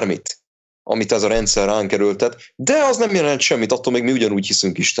 vagy bármit, amit ez a rendszer ránk erőltet, de az nem jelent semmit, attól még mi ugyanúgy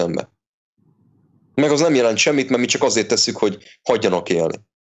hiszünk Istenbe. Meg az nem jelent semmit, mert mi csak azért tesszük, hogy hagyjanak élni.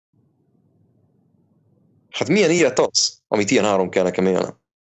 Hát milyen élet az, amit ilyen áron kell nekem élnem?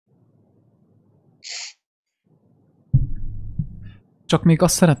 Csak még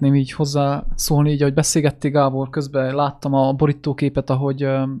azt szeretném így hozzászólni, így ahogy beszélgettél, Gábor, közben láttam a borítóképet, ahogy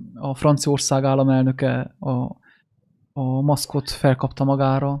a Franciaország államelnöke a maszkot felkapta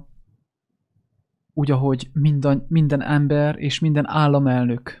magára, úgy, ahogy minden ember és minden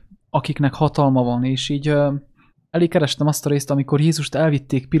államelnök, akiknek hatalma van, és így elég kerestem azt a részt, amikor Jézust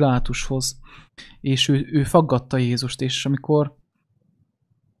elvitték Pilátushoz, és ő faggatta Jézust, és amikor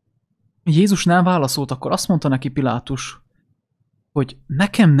Jézus nem válaszolt, akkor azt mondta neki Pilátus, hogy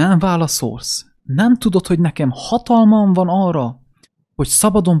nekem nem válaszolsz, nem tudod, hogy nekem hatalmam van arra, hogy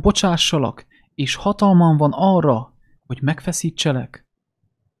szabadon bocsássalak, és hatalmam van arra, hogy megfeszítselek.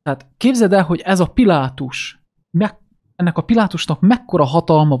 Tehát képzeld el, hogy ez a Pilátus, ennek a Pilátusnak mekkora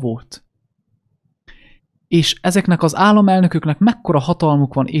hatalma volt. És ezeknek az államelnököknek mekkora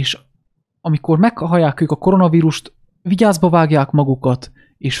hatalmuk van, és amikor meghallják ők a koronavírust, vigyázba vágják magukat,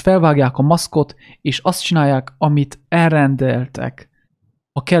 és felvágják a maszkot, és azt csinálják, amit elrendeltek.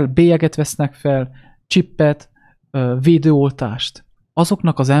 Ha kell, bélyeget vesznek fel, csippet, védőoltást.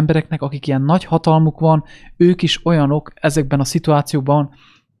 Azoknak az embereknek, akik ilyen nagy hatalmuk van, ők is olyanok ezekben a szituációban,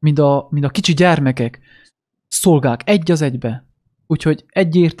 mint a kicsi gyermekek. Szolgák egy az egybe. Úgyhogy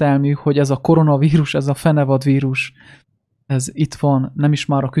egyértelmű, hogy ez a koronavírus, ez a fenevad vírus, ez itt van, nem is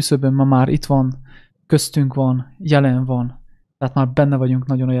már a küszöbön, ma már itt van, köztünk van, jelen van. Tehát már benne vagyunk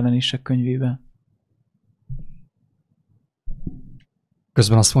nagyon a Jelenések könyvében.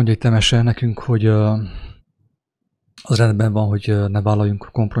 Közben azt mondja, hogy Temese nekünk, hogy az rendben van, hogy ne vállaljunk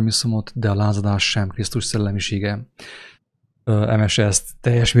kompromisszumot, de a lázadás sem Krisztus szellemisége. Emese, ezt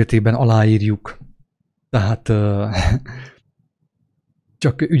teljes mértékben aláírjuk. Tehát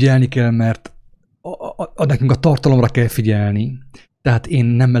csak ügyelni kell, mert nekünk a tartalomra kell figyelni, Tehát én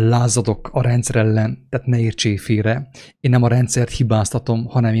nem lázadok a rendszer ellen, tehát ne értsél félre. Én nem a rendszert hibáztatom,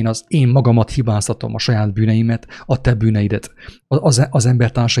 hanem én magamat hibáztatom, a saját bűneimet, a te bűneidet, az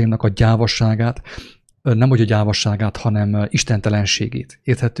embertársaimnak a gyávasságát, nem hogy a gyávasságát, hanem istentelenségét.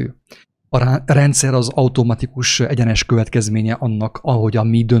 Érthető? A rendszer az automatikus egyenes következménye annak, ahogyan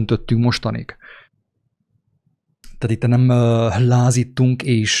mi döntöttünk mostanig. Tehát itt nem lázítunk,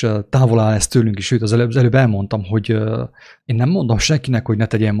 és távol áll ez tőlünk is. Sőt, az előbb elmondtam, hogy én nem mondom senkinek, hogy ne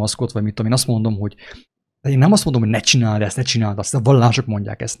tegyen maszkot, vagy mit tudom. Én azt mondom, hogy én nem azt mondom, hogy ne csináld ezt, ne csináld azt. A vallások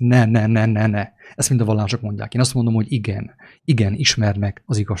mondják ezt. Ne. Ezt mind a vallások mondják. Én azt mondom, hogy igen, ismerd meg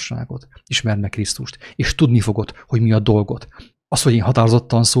az igazságot. Ismerd meg Krisztust. És tudni fogod, hogy mi a dolgot. Az, hogy én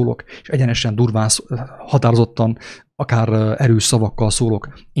határozottan szólok, és egyenesen, durván, határozottan, akár erős szavakkal szólok,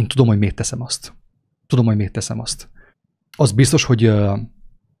 én tudom, hogy miért teszem azt. Az biztos, hogy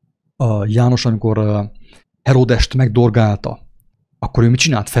a János, amikor Herodest megdorgálta, akkor ő mit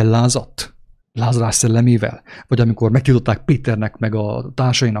csinált? Fellázadt? Lázadás szellemével? Vagy amikor megtiltották Péternek meg a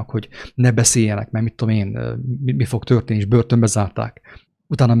társainak, hogy ne beszéljenek, mert mit tudom én, mi fog történni, és börtönbe zárták.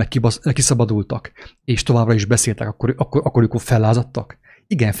 Utána meg kiszabadultak, és továbbra is beszéltek, akkor ők fellázadtak?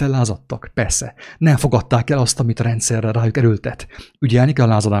 Igen, fellázadtak, persze. Nem fogadták el azt, amit a rendszerre rájuk erőltet. Ügyelni kell a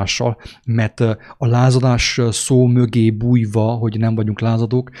lázadással, mert a lázadás szó mögé bújva, hogy nem vagyunk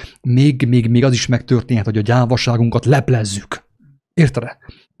lázadók, még az is megtörténhet, hogy a gyávaságunkat leplezzük. Érted?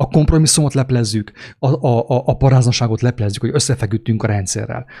 A kompromisszumot leplezzük, a paráznaságot leplezzük, hogy összefeküdtünk a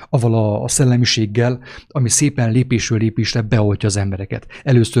rendszerrel, avval a szellemiséggel, ami szépen lépésről lépésre beoltja az embereket.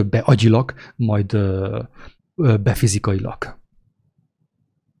 Először be agyilag, majd be fizikailag.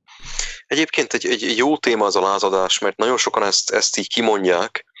 Egyébként egy jó téma az a lázadás, mert nagyon sokan ezt így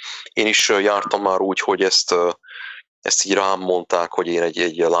kimondják. Én is jártam már úgy, hogy ezt így rám mondták, hogy én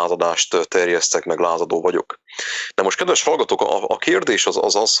egy lázadást terjesztek, meg lázadó vagyok. De most, kedves hallgatók, a kérdés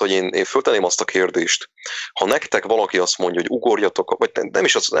az, hogy én föltenném azt a kérdést, ha nektek valaki azt mondja, hogy ugorjatok, vagy nem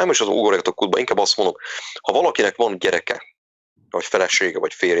is az ugorjatok kútba, inkább azt mondom, ha valakinek van gyereke, vagy felesége,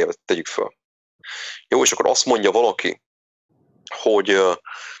 vagy férje, tegyük föl. Jó, és akkor azt mondja valaki, hogy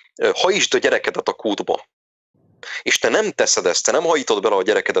hajtsd a gyerekedet a kútba, és te nem teszed ezt, te nem hajítod bele a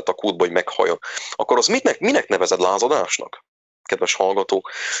gyerekedet a kútba, hogy meghajjon, akkor az minek nevezed lázadásnak, kedves hallgató?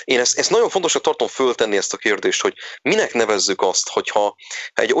 Én ezt nagyon fontosnak tartom föltenni ezt a kérdést, hogy minek nevezzük azt, hogyha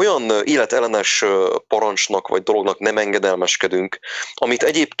egy olyan életellenes parancsnak vagy dolognak nem engedelmeskedünk, amit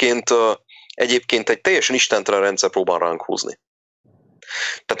egyébként egy teljesen istentelen rendszer próbál ránk húzni.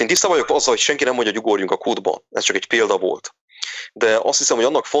 Tehát én tisztában vagyok azzal, hogy senki nem mondja, hogy ugorjunk a kútba, ez csak egy példa volt. De azt hiszem, hogy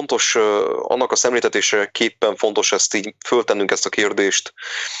annak a szemléltetéseképpen fontos ezt így föltennünk ezt a kérdést,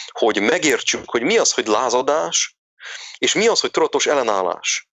 hogy megértsük, hogy mi az, hogy lázadás, és mi az, hogy tudatos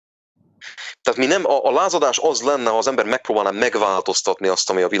ellenállás. Tehát mi nem, a lázadás az lenne, ha az ember megpróbálná megváltoztatni azt,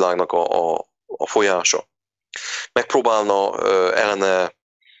 ami a világnak a folyása. Megpróbálna ellene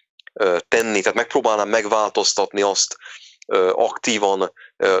tenni, tehát megpróbálná megváltoztatni azt aktívan,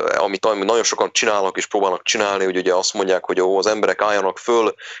 amit nagyon sokan csinálnak és próbálnak csinálni, hogy ugye azt mondják, hogy az emberek álljanak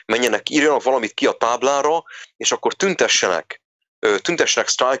föl, menjenek, írjanak valamit ki a táblára, és akkor tüntessenek,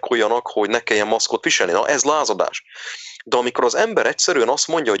 sztrájkoljanak, hogy ne kelljen maszkot viselni. Na, ez lázadás. De amikor az ember egyszerűen azt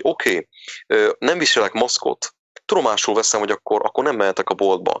mondja, hogy oké, nem viselek maszkot, tudomásul veszem, hogy akkor nem mehetek a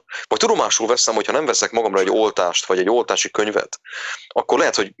boltba. Vagy tudomásul veszem, hogy ha nem veszek magamra egy oltást, vagy egy oltási könyvet, akkor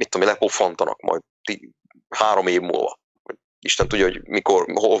lehet, hogy lepoffantanak majd 3 év múlva. Isten tudja, hogy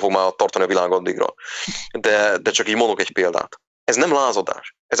hol fog már tartani a világ addigra. De csak így mondok egy példát. Ez nem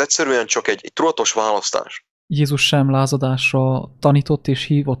lázadás. Ez egyszerűen csak egy tudatos választás. Jézus sem lázadásra tanított és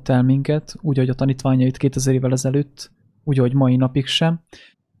hívott el minket, úgy, ahogy a tanítványait 2000 évvel ezelőtt, úgy, ahogy mai napig sem.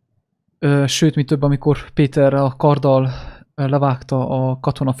 Sőt, mi több, amikor Péter a karddal levágta a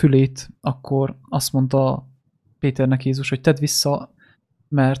katona fülét, akkor azt mondta Péternek Jézus, hogy tedd vissza,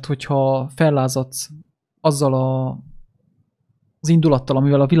 mert hogyha fellázadsz azzal az indulattal,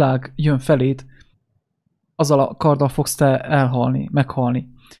 amivel a világ jön feléd, azzal a karddal fogsz te meghalni.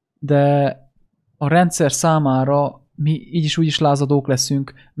 De a rendszer számára mi így is úgy is lázadók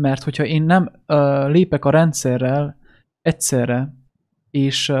leszünk, mert hogyha én nem lépek a rendszerrel egyszerre,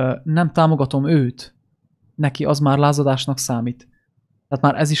 és nem támogatom őt, neki az már lázadásnak számít. Tehát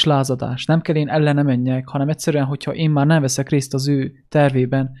már ez is lázadás. Nem kell én ellene menjek, hanem egyszerűen, hogyha én már nem veszek részt az ő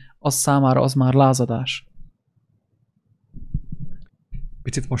tervében, az számára az már lázadás.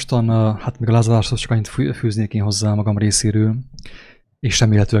 Picit mostan, hát még a lázadáshoz csak annyit fűznék én hozzá magam részéről, és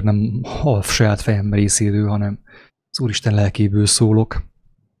remélhetőleg nem a saját fejem részéről, hanem az Úristen lelkéből szólok,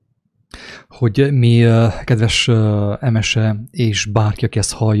 hogy mi, kedves Emese, és bárki, aki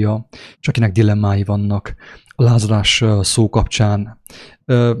ezt hallja, és akinek dilemmái vannak, lázadás szó kapcsán.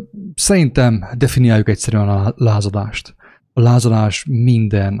 Szerintem definiáljuk egyszerűen a lázadást. A lázadás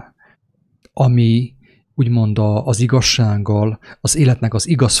minden, ami úgymond az igazsággal, az életnek az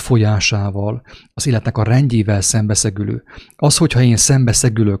igaz folyásával, az életnek a rendjével szembeszegülő. Az, hogyha én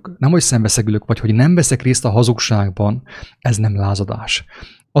szembeszegülök, nem hogy szembeszegülök, vagy hogy nem veszek részt a hazugságban, ez nem lázadás.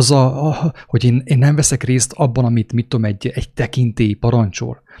 Az, hogy én nem veszek részt abban, amit mit tudom, egy tekintély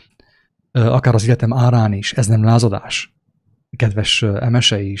parancsol, akár az életem árán is, ez nem lázadás. Kedves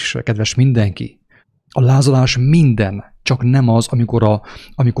emese is, kedves mindenki. A lázadás minden, csak nem az,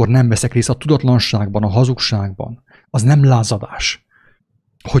 amikor nem veszek részt a tudatlanságban, a hazugságban. Az nem lázadás.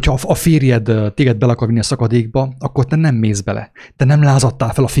 Hogyha a férjed téged bele akar vinni a szakadékba, akkor te nem mész bele. Te nem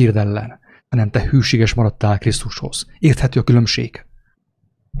lázadtál fel a férjed ellen, hanem te hűséges maradtál Krisztushoz. Érthető a különbség?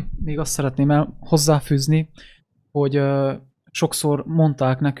 Még azt szeretném hozzáfűzni, hogy sokszor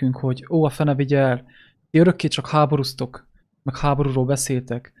mondták nekünk, hogy a fene vigye el, ti örökké csak háborúztok, meg háborúról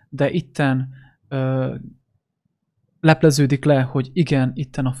beszéltek, de itten lepleződik le, hogy igen,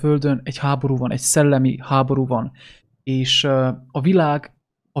 itten a Földön egy háború van, egy szellemi háború van, és a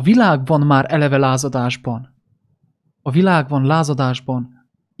világ van már eleve lázadásban. A világ van lázadásban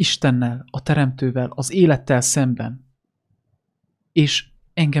Istennel, a Teremtővel, az élettel szemben. És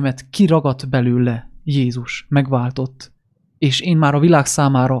engemet kiragadt belőle Jézus, megváltott. És én már a világ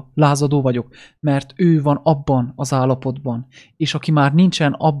számára lázadó vagyok, mert ő van abban az állapotban. És aki már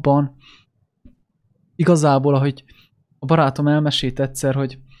nincsen abban, igazából, ahogy a barátom elmesélt egyszer,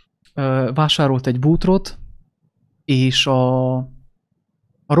 hogy vásárolt egy bútrot, és a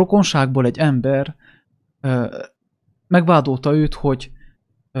rokonságból egy ember megvádolta őt, hogy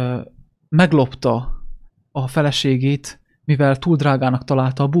meglopta a feleségét, mivel túl drágának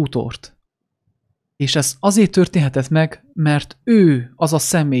találta a bútort. És ez azért történhetett meg, mert ő, az a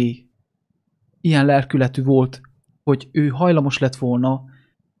személy ilyen lelkületű volt, hogy ő hajlamos lett volna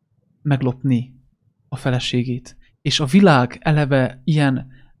meglopni a feleségét. És a világ eleve ilyen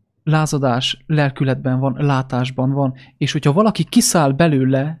lázadás lelkületben van, látásban van, és hogyha valaki kiszáll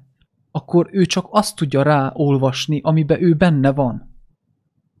belőle, akkor ő csak azt tudja ráolvasni, amiben ő benne van.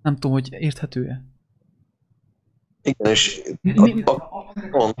 Nem tudom, hogy érthető-e? Igen, és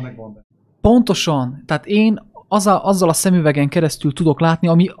pontosan. Tehát én azzal a szemüvegen keresztül tudok látni,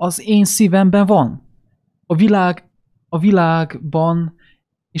 ami az én szívemben van. A világban,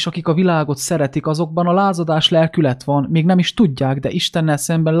 és akik a világot szeretik, azokban a lázadás lelkület van. Még nem is tudják, de Istennel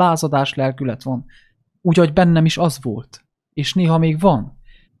szemben lázadás lelkület van. Úgy, hogy bennem is az volt. És néha még van.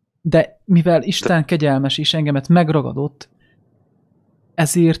 De mivel Isten kegyelmes és engemet megragadott,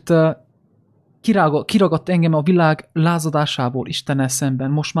 ezért kiragadt engem a világ lázadásából Istennel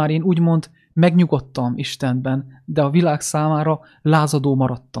szemben. Most már én úgymond megnyugodtam Istenben, de a világ számára lázadó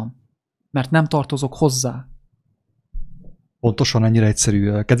maradtam. Mert nem tartozok hozzá. Pontosan ennyire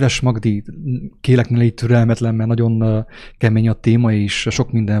egyszerű. Kedves Magdi, kérlek, ne légy türelmetlen, mert nagyon kemény a téma, és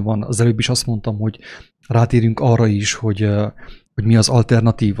sok minden van. Az előbb is azt mondtam, hogy rátérünk arra is, hogy mi az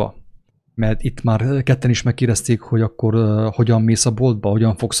alternatíva. Mert itt már ketten is megkérdezték, hogy akkor hogyan mész a boltba,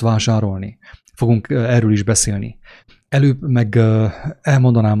 hogyan fogsz vásárolni. Fogunk erről is beszélni. Előbb meg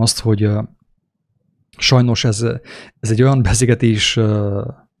elmondanám azt, hogy sajnos ez egy olyan beszélgetés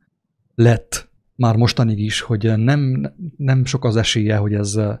lett már mostanig is, hogy nem sok az esélye, hogy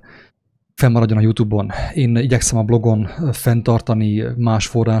ez fennmaradjon a YouTube-on. Én igyekszem a blogon fenntartani más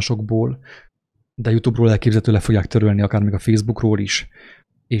forrásokból, de YouTube-ról elképzelhető le fogják törölni, akár még a Facebookról is.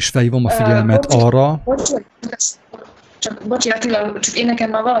 És felhívom a figyelmet arra... Bocsi Attila, csak én nekem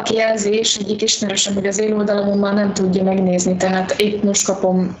már valaki jelzés, egyik ismerősöm, hogy az én oldalamon már nem tudja megnézni, tehát épp most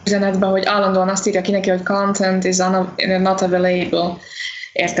kapom üzenetbe, hogy állandóan azt írja ki neki, hogy content is not available.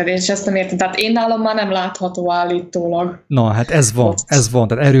 Érted? És ezt nem értem. Tehát én nálam már nem látható állítólag. Na, hát ez van,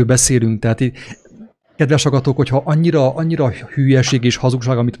 tehát erről beszélünk, tehát kedves hallgatók, hogyha annyira hülyeség és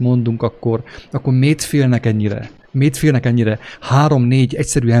hazugság, amit mondunk, akkor miért félnek ennyire? Miért félnek ennyire? 3-4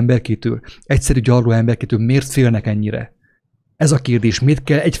 egyszerű emberkétől, egyszerű gyarló emberkétől miért félnek ennyire? Ez a kérdés, miért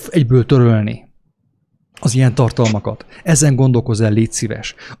kell egyből törölni az ilyen tartalmakat? Ezen gondolkozz el, légy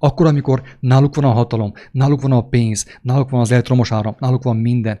szíves. Akkor, amikor náluk van a hatalom, náluk van a pénz, náluk van az elektromos áram, náluk van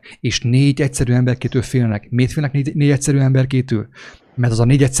minden, és 4 egyszerű emberkétől félnek. Miért félnek 4 egyszerű emberkétől? Mert az a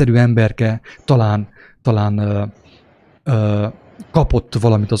 4 egyszerű emberke talán kapott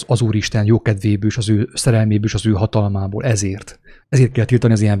valamit az Úristen jókedvéből, és az ő szerelméből, és az ő hatalmából. Ezért kell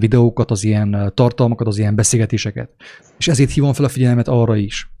tiltani az ilyen videókat, az ilyen tartalmakat, az ilyen beszélgetéseket. És ezért hívom fel a figyelmet arra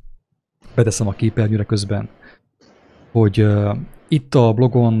is, beteszem a képernyőre közben, hogy itt a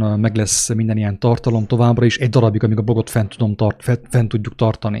blogon meg lesz minden ilyen tartalom továbbra is, egy darabig, amíg a blogot fent tudjuk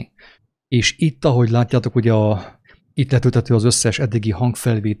tartani. És itt, ahogy látjátok, ugye itt letölthető az összes eddigi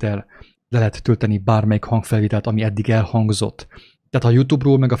hangfelvétel, le lehet tölteni bármelyik hangfelvételt, ami eddig elhangzott. Tehát ha a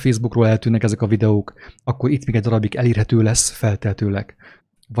YouTube-ról meg a Facebookról eltűnnek ezek a videók, akkor itt még egy darabig elérhető lesz feltehetőleg.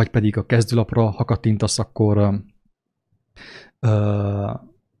 Vagy pedig a kezdőlapra, ha kattintasz, akkor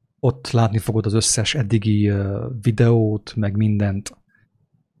ott látni fogod az összes eddigi videót, meg mindent,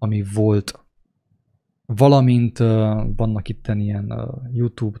 ami volt. Valamint vannak itten ilyen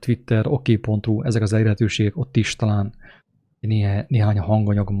YouTube, Twitter, ok.ru, ezek az elérhetőségek, ott is talán néhány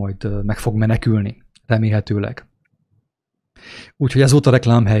hanganyag majd meg fog menekülni, remélhetőleg. Úgyhogy ez volt a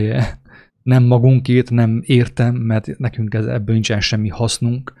reklám helye. Nem magunkét, nem értem, mert nekünk ebből nincsen semmi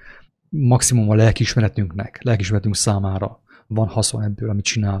hasznunk. Maximum a lelkiismeretünk számára van haszon ebből, amit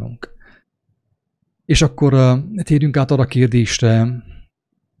csinálunk. És akkor térjünk át arra a kérdésre,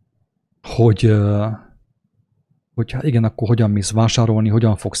 hogy hát igen, akkor hogyan mész vásárolni,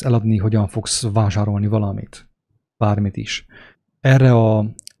 hogyan fogsz eladni, hogyan fogsz vásárolni valamit, bármit is. Erre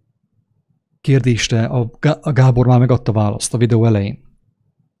a kérdésre a Gábor már megadta választ a videó elején.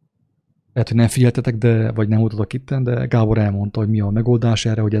 Lehet, hogy nem figyeltetek, vagy nem mutatok itten, de Gábor elmondta, hogy mi a megoldás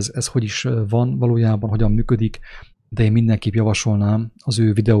erre, hogy ez hogy is van valójában, hogyan működik, de én mindenképp javasolnám az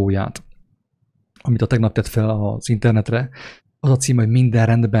ő videóját, amit a tegnap tett fel az internetre. Az a cím, hogy minden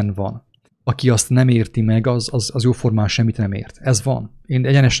rendben van. Aki azt nem érti meg, az jóformán semmit nem ért. Ez van. Én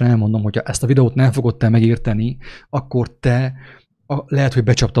egyenesen elmondom, hogyha ezt a videót nem fogod te megérteni, akkor te lehet, hogy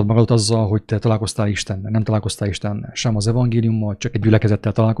becsaptad magad azzal, hogy te találkoztál Istennel. Nem találkoztál Istennel. Sem az evangéliummal, csak egy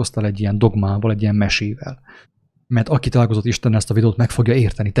gyülekezettel találkoztál, egy ilyen dogmával, egy ilyen mesével. Mert aki találkozott Istennel, ezt a videót meg fogja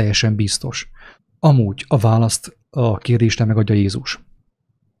érteni, teljesen biztos. Amúgy a választ a kérdésre megadja Jézus.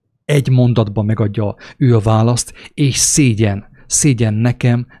 Egy mondatban megadja ő a választ, és szégyen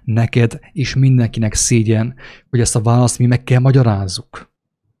nekem, neked és mindenkinek szégyen, hogy ezt a választ mi meg kell magyarázzuk.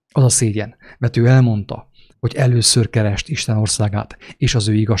 Az a szégyen, mert ő elmondta, hogy először kerest Isten országát és az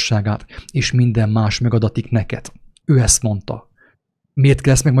ő igazságát, és minden más megadatik neked. Ő ezt mondta. Miért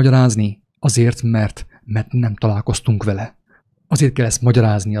kell ezt megmagyarázni? Azért, mert nem találkoztunk vele. Azért kell ezt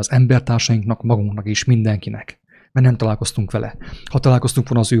magyarázni az embertársainknak, magunknak és mindenkinek. Mert nem találkoztunk vele. Ha találkoztunk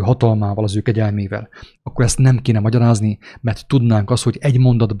volna az ő hatalmával, az ő kegyelmével, akkor ezt nem kéne magyarázni, mert tudnánk azt, hogy egy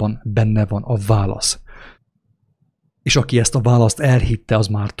mondatban benne van a válasz. És aki ezt a választ elhitte, az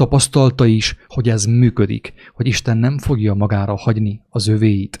már tapasztalta is, hogy ez működik, hogy Isten nem fogja magára hagyni az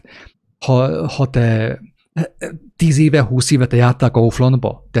övéit. Ha te 10 éve, 20 éve te jártál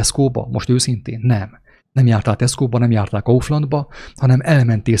Kauflandba, Tesco-ba, most őszintén? Nem jártál Tesco-ba, nem jártál Kauflandba, hanem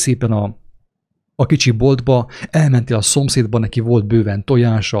elmentél szépen a kicsi boltba, elmentél a szomszédba, neki volt bőven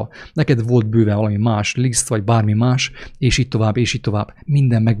tojása, neked volt bőven valami más liszt, vagy bármi más, és így tovább,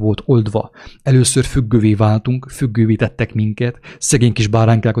 minden meg volt oldva. Először függővé váltunk, függővé tettek minket, szegény kis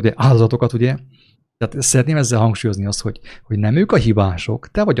báránykák, ugye, áldozatokat, ugye? Tehát szeretném ezzel hangsúlyozni azt, hogy nem ők a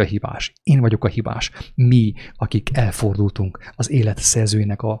hibások, te vagy a hibás, én vagyok a hibás. Mi, akik elfordultunk az élet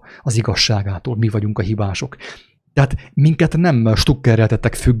szerzőjének az igazságától, mi vagyunk a hibások. Tehát minket nem stukkerrel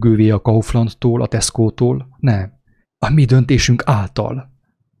tettek függővé a Kauflandtól, a Tesco-tól, nem. A mi döntésünk által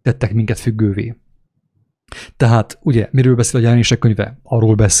tettek minket függővé. Tehát ugye, miről beszél a Jelenések könyve?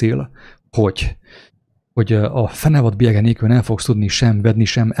 Arról beszél, hogy a fenevad bélyege nélkül nem fogsz tudni sem vedni,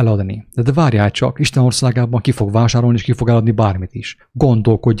 sem eladni. De várjál csak, Isten országában ki fog vásárolni, és ki fog eladni bármit is.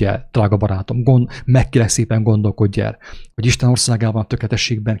 Gondolkodj el, drága barátom, kérlek szépen gondolkodj el, hogy Isten országában, a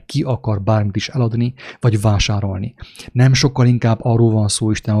tökéletességben ki akar bármit is eladni, vagy vásárolni. Nem sokkal inkább arról van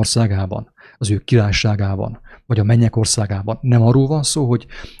szó Isten országában, az ő királyságában, vagy a mennyek országában. Nem arról van szó, hogy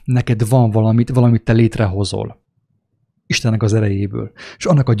neked van valamit te létrehozol Istennek az erejéből, és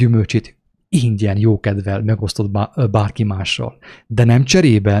annak a gyümölcsét ingyen, jókedvel megosztod bárki mással. De nem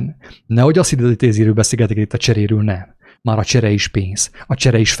cserében, nehogy azt hidd, beszélgetek itt a cseréről, nem. Már a csere is pénz, a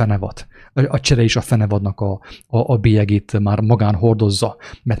csere is fenevad. A csere is a fenevadnak a bélyegét már magán hordozza.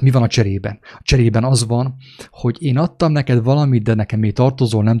 Mert mi van a cserében? A cserében az van, hogy én adtam neked valamit, de nekem még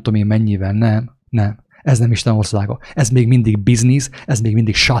tartozol, nem tudom én mennyivel. Nem. Ez nem Isten országa. Ez még mindig biznisz, ez még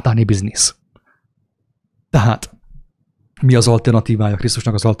mindig sátáni biznisz. Tehát mi az alternatívája,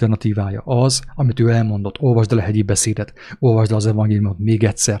 Krisztusnak az alternatívája? Az, amit ő elmondott, olvasd el a hegyi beszédet, olvasd el az evangéliumot még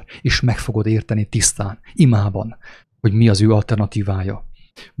egyszer, és meg fogod érteni tisztán, imában, hogy mi az ő alternatívája.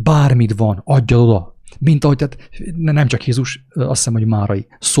 Bármit van, adjad oda. Mint ahogy, tehát nem csak Jézus, azt hiszem, hogy Márai,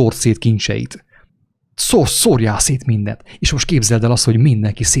 szórd szét kincseit. Szórjál szét mindent. És most képzeld el azt, hogy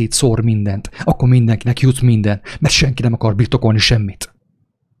mindenki szétszór mindent. Akkor mindenkinek jut minden, mert senki nem akar birtokolni semmit.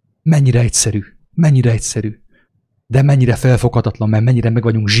 Mennyire egyszerű. De mennyire felfoghatatlan, mert mennyire meg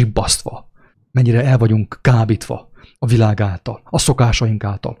vagyunk zsibbasztva, mennyire el vagyunk kábítva a világ által, a szokásaink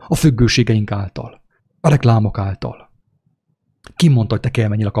által, a függőségeink által, a reklámok által. Ki mondta, hogy te kell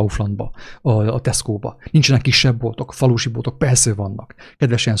menjél a Kauflandba, a Tesco-ba? Nincsenek kisebb boltok, falusi boltok? Persze vannak.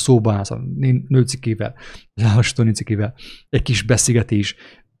 Kedvesen szóba állsz a nőcikével, egy kis beszélgetés,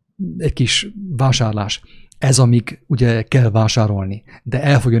 egy kis vásárlás. Ez, amíg ugye kell vásárolni, de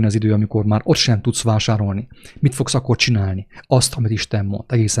el fog jönni az idő, amikor már ott sem tudsz vásárolni. Mit fogsz akkor csinálni? Azt, amit Isten mond,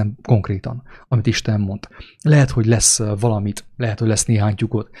 egészen konkrétan, amit Isten mond. Lehet, hogy lesz valamit, lehet, hogy lesz néhány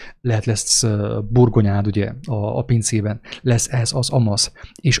tyúkot, lesz burgonyád ugye a pincében, lesz ez az amaz,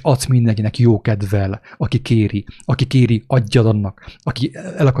 és adsz mindenkinek jó kedvel, aki kéri, adjad annak, aki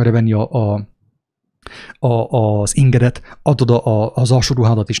el akarja venni az ingedet, adod az alsó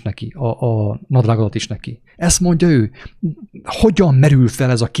ruhádat is neki, a nadrágodat is neki. Ezt mondja ő. Hogyan merül fel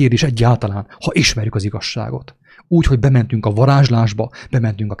ez a kérdés egyáltalán, ha ismerjük az igazságot? Úgy, hogy bementünk a varázslásba,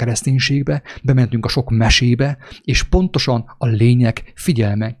 bementünk a kereszténységbe, bementünk a sok mesébe, és pontosan a lényeg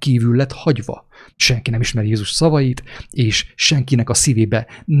figyelmen kívül lett hagyva. Senki nem ismeri Jézus szavait, és senkinek a szívébe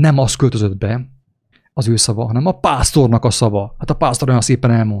nem az költözött be, az ő szava, hanem a pásztornak a szava. Hát a pásztor olyan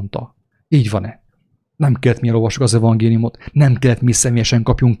szépen elmondta. Így van-e? Nem kellett mi elolvassuk az evangéliumot, nem kellett mi személyesen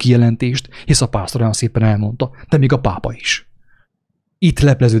kapjunk kijelentést, hisz a pásztor olyan szépen elmondta, de még a pápa is. Itt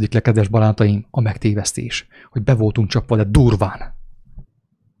lepleződik le, kedves barátaim, a megtévesztés, hogy be voltunk csapva, de durván.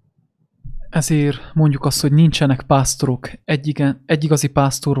 Ezért mondjuk azt, hogy nincsenek pásztorok, egy igazi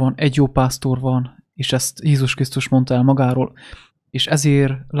pásztor van, egy jó pásztor van, és ezt Jézus Krisztus mondta el magáról, és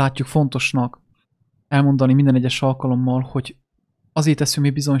ezért látjuk fontosnak elmondani minden egyes alkalommal, hogy azért teszünk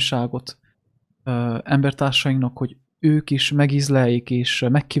mi bizonyságot embertársainknak, hogy ők is megízleljék és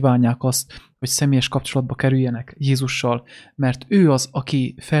megkívánják azt, hogy személyes kapcsolatba kerüljenek Jézussal, mert ő az,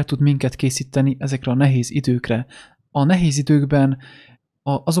 aki fel tud minket készíteni ezekre a nehéz időkre. A nehéz időkben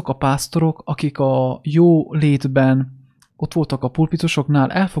azok a pásztorok, akik a jó létben ott voltak a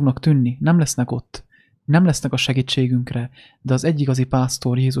pulpitusoknál, el fognak tűnni, nem lesznek ott, nem lesznek a segítségünkre, de az egy igazi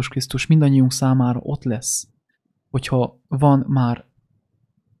pásztor, Jézus Krisztus mindannyiunk számára ott lesz, hogyha van már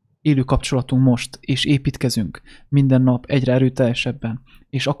élő kapcsolatunk most, és építkezünk minden nap egyre erőteljesebben,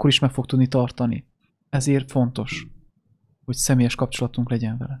 és akkor is meg fog tudni tartani. Ezért fontos, hogy személyes kapcsolatunk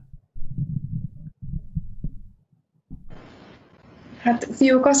legyen vele. Hát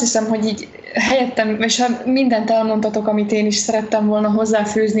fiúk, azt hiszem, hogy így helyettem, és mindent elmondtatok, amit én is szerettem volna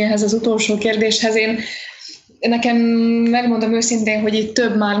hozzáfűzni ehhez az utolsó kérdéshez. Nekem megmondom őszintén, hogy itt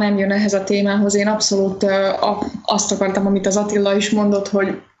több már nem jön ehhez a témához. Én abszolút azt akartam, amit az Attila is mondott,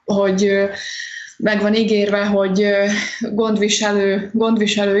 hogy meg van ígérve, hogy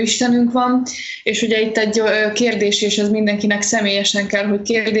gondviselő Istenünk van, és ugye itt egy kérdés, és ez mindenkinek személyesen kell, hogy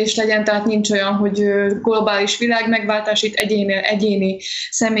kérdés legyen, tehát nincs olyan, hogy globális világmegváltás, itt egyéni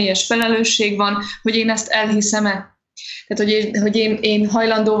személyes felelősség van, hogy én ezt elhiszem-e. Tehát, hogy én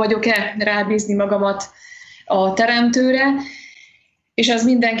hajlandó vagyok-e rábízni magamat a Teremtőre, és ez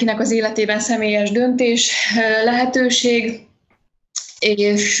mindenkinek az életében személyes döntés, lehetőség,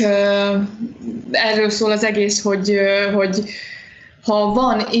 és erről szól az egész, hogy ha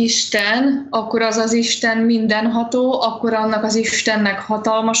van Isten, akkor az az Isten mindenható, akkor annak az Istennek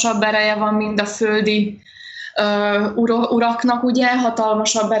hatalmasabb ereje van, mint a földi uraknak, ugye,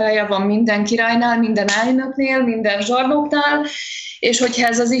 hatalmasabb ereje van minden királynál, minden elnöknél, minden zsarnoknál, és hogyha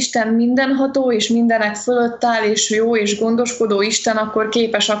ez az Isten mindenható, és mindenek fölött áll, és jó és gondoskodó Isten, akkor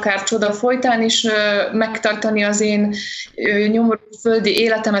képes akár csoda folytán is megtartani az én nyomorú földi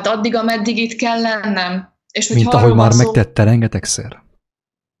életemet addig, ameddig itt kell lennem. És mint ahogy már megtette rengetegszer.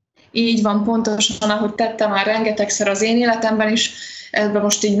 Így van, pontosan, ahogy tette már rengetegszer az én életemben is. Ebbe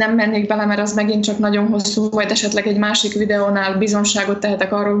most így nem mennék bele, mert az megint csak nagyon hosszú, majd esetleg egy másik videónál bizonságot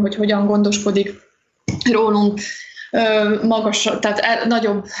tehetek arról, hogy hogyan gondoskodik rólunk tehát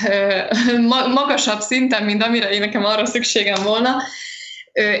magasabb szinten, mint amire én nekem arra szükségem volna.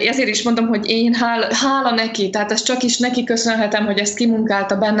 Ezért is mondom, hogy én hála neki, tehát ezt csak is neki köszönhetem, hogy ezt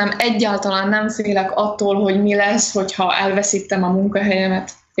kimunkálta bennem. Egyáltalán nem félek attól, hogy mi lesz, hogyha elveszítem a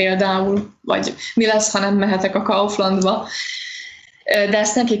munkahelyemet például, vagy mi lesz, ha nem mehetek a Kauflandba. De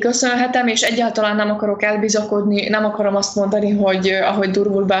ezt neki köszönhetem, és egyáltalán nem akarok elbizakodni, nem akarom azt mondani, hogy ahogy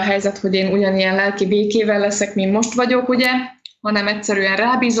durvul be a helyzet, hogy én ugyanilyen lelki békével leszek, mint most vagyok, ugye, hanem egyszerűen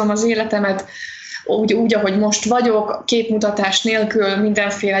rábízom az életemet úgy, ahogy most vagyok, képmutatás nélkül,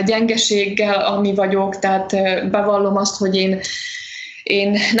 mindenféle gyengeséggel, ami vagyok, tehát bevallom azt, hogy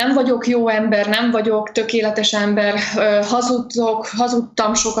én nem vagyok jó ember, nem vagyok tökéletes ember,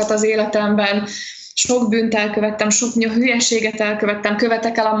 hazudtam sokat az életemben, sok bűnt elkövettem, sok hülyeséget elkövettem,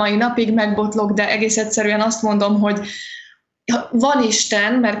 követek el a mai napig, megbotlok, de egész egyszerűen azt mondom, van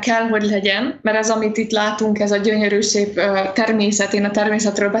Isten, mert kell, hogy legyen, mert ez, amit itt látunk, ez a gyönyörű, szép természet, én a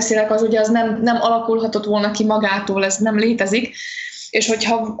természetről beszélek, az ugye az nem alakulhatott volna ki magától, ez nem létezik, és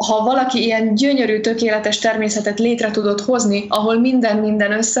hogyha valaki ilyen gyönyörű, tökéletes természetet létre tudott hozni, ahol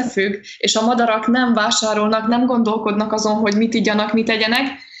minden összefügg, és a madarak nem vásárolnak, nem gondolkodnak azon, hogy mit igyanak, mit tegyenek,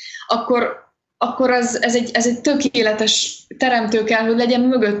 akkor ez egy tökéletes teremtő kell, hogy legyen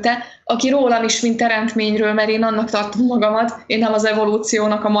mögötte, aki rólam is, mint teremtményről, mert én annak tartom magamat, én nem az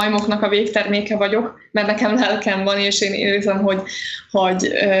evolúciónak, a majmoknak a végterméke vagyok, mert nekem lelkem van, és én érzem, hogy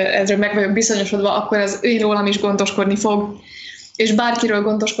ezről meg vagyok bizonyosodva, akkor ez ő rólam is gondoskodni fog, és bárkiről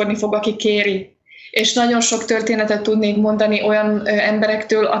gondoskodni fog, aki kéri. És nagyon sok történetet tudnék mondani olyan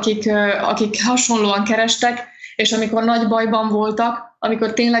emberektől, akik hasonlóan kerestek, és amikor nagy bajban voltak,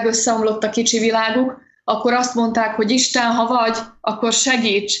 amikor tényleg összeomlott a kicsi világuk, akkor azt mondták, hogy Isten, ha vagy, akkor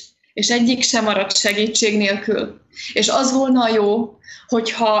segíts, és egyik sem maradt segítség nélkül. És az volna jó,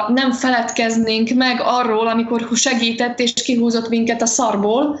 hogyha nem feledkeznénk meg arról, amikor segített és kihúzott minket a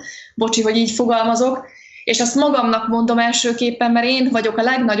szarból, bocsi, hogy így fogalmazok, és azt magamnak mondom elsőképpen, mert én vagyok a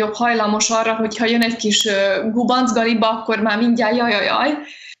legnagyobb hajlamos arra, hogyha jön egy kis gubancgaliba, akkor már mindjárt jaj.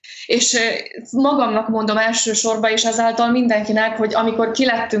 És magamnak mondom elsősorban, és ezáltal mindenkinek, hogy amikor ki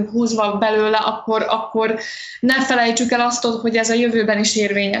lettünk húzva belőle, akkor ne felejtsük el azt, hogy ez a jövőben is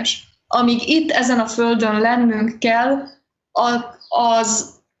érvényes. Amíg itt ezen a földön lennünk kell,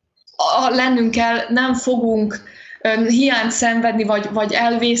 nem fogunk hiányt szenvedni, vagy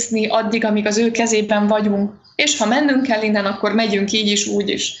elvészni addig, amíg az ő kezében vagyunk. És ha mennünk kell innen, akkor megyünk így is, úgy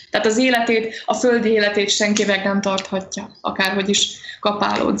is. Tehát az életét, a földi életét senki meg nem tarthatja, akárhogy is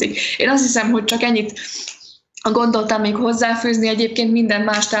kapálódzik. Én azt hiszem, hogy csak ennyit gondoltam még hozzáfűzni, egyébként minden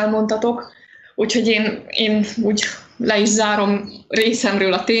mást elmondhatok, úgyhogy én úgy le is zárom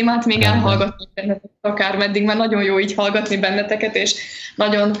részemről a témát, még elhallgatni benneteket akármeddig, mert nagyon jó így hallgatni benneteket, és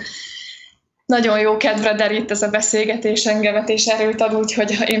nagyon jó kedvre derít ez a beszélgetés engemet, és erőt ad,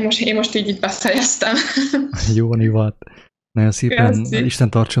 úgyhogy én most így befejeztem. Jó van, Ivat. Nagyon szépen. Köszi. Isten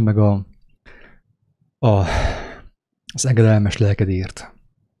tartson meg az engedelmes lelkedért.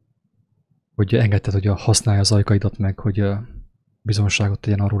 Hogy engedted, hogy használja az ajkaidat meg, hogy bizonságot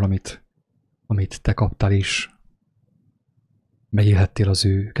tegyen arról, amit te kaptál is. Megélhettél az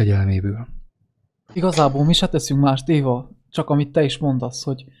ő kegyelméből. Igazából mi se teszünk mást, Éva, csak amit te is mondasz,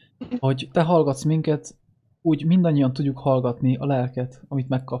 hogy te hallgatsz minket, úgy mindannyian tudjuk hallgatni a lelket, amit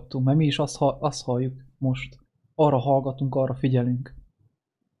megkaptunk, mert mi is azt halljuk most. Arra hallgatunk, arra figyelünk.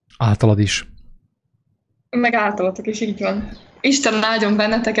 Általad is. Meg általatok is, így van. Isten áldjon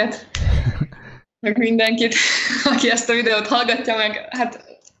benneteket, meg mindenkit, aki ezt a videót hallgatja meg.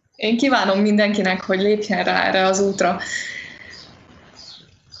 Hát én kívánom mindenkinek, hogy lépjen rá erre az útra.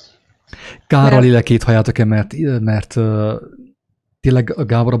 Kár a lélekét halljátok-e, mert tényleg a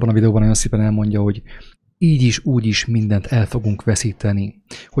Gábor abban a videóban nagyon szépen elmondja, hogy így is, úgy is mindent el fogunk veszíteni.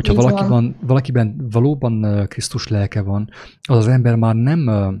 Hogyha valakiben valóban Krisztus lelke van, az ember már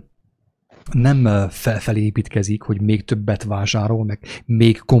nem felfelé építkezik, hogy még többet vásárol, meg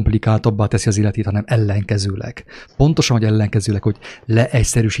még komplikáltabbá teszi az életét, hanem ellenkezőleg. Pontosan, hogy ellenkezőleg, hogy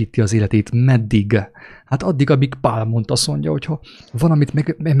leegyszerűsíti az életét. Meddig? Hát addig, amíg Pál mondta, azt mondja, hogy ha van,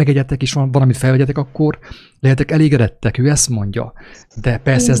 amit megegyetek, és van, amit felvegyetek, akkor lehetek elégedettek. Ő ezt mondja. De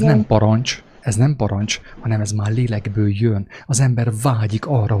persze ez nem parancs. Ez nem parancs, hanem ez már lélekből jön. Az ember vágyik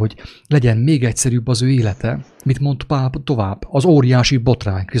arra, hogy legyen még egyszerűbb az ő élete. Mit mond Pál tovább? Az óriási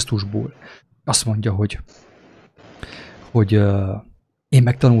botrány Krisztusból. Azt mondja, hogy én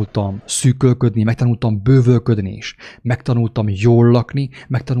megtanultam szűkölködni, megtanultam bővölködni is, megtanultam jól lakni,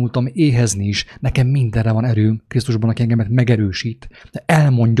 megtanultam éhezni is. Nekem mindenre van erőm Krisztusban, aki engemet megerősít. De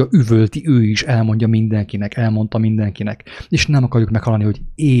elmondja, üvölti ő is, elmondja mindenkinek, elmondta mindenkinek. És nem akarjuk meghallani, hogy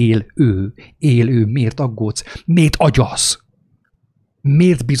él ő, miért aggódsz, miért agyasz?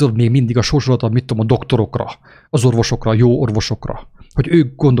 Miért bízod még mindig a sorsodat, mit tudom, a doktorokra, az orvosokra, a jó orvosokra, hogy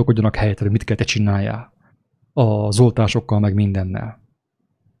ők gondolkodjanak helyetlen, hogy mit kell te csináljál az oltásokkal, meg mindennel.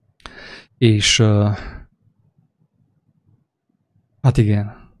 És hát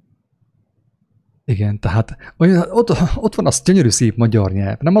igen, tehát ott van az gyönyörű szép magyar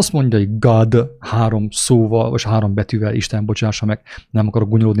nyelv. Nem azt mondja, hogy God 3 szóval, vagy 3 betűvel, Isten bocsássa meg, nem akarok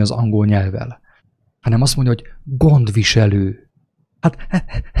gonyolódni az angol nyelvvel, hanem azt mondja, hogy gondviselő. Hát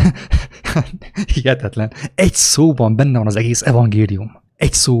hihetetlen. Egy szóban benne van az egész evangélium.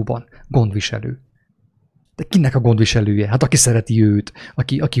 Egy szóban gondviselő. De kinek a gondviselője? Hát aki szereti őt,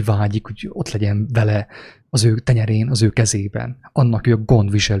 aki vágyik, hogy ott legyen vele az ő tenyerén, az ő kezében. Annak ő a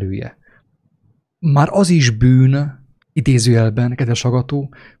gondviselője. Már az is bűn, idézőjelben, kedves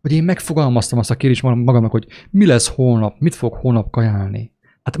hallgató, hogy én megfogalmaztam azt a kérdést magamnak, hogy mi lesz holnap, mit fog holnap kajálni.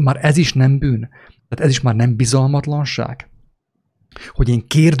 Hát már ez is nem bűn, tehát ez is már nem bizalmatlanság. Hogy én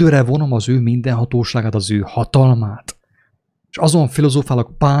kérdőre vonom az ő mindenhatóságát, az ő hatalmát. És azon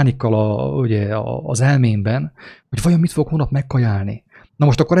filozófálok pánikkal ugye, az elmémben, hogy vajon mit fog holnap megkajálni. Na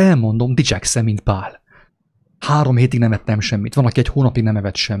most akkor elmondom, dicsekszem, mint Pál. 3 hétig nem ettem semmit. Van, aki 1 hónapig nem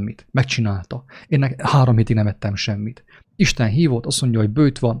evett semmit. Megcsinálta. Én 3 hétig nem ettem semmit. Isten hívott, azt mondja, hogy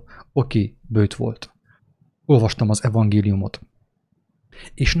bőjt van. Oké, bőjt volt. Olvastam az evangéliumot.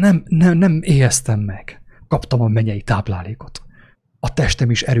 És nem éheztem meg. Kaptam a mennyei táplálékot. A testem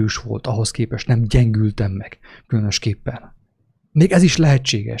is erős volt, ahhoz képest nem gyengültem meg különösképpen. Még ez is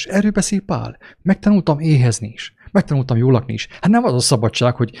lehetséges. Erről beszél Pál. Megtanultam éhezni is. Megtanultam jól lakni is. Hát nem az a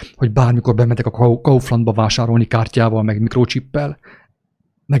szabadság, hogy bármikor bementek a Kauflandba vásárolni kártyával, meg mikrocsippel,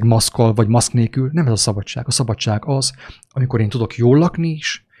 meg maszkkal, vagy maszk nélkül. Nem ez a szabadság. A szabadság az, amikor én tudok jól lakni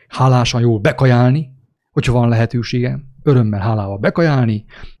is, hálásan jól bekajálni, hogyha van lehetőségem, örömmel, hálával bekajálni,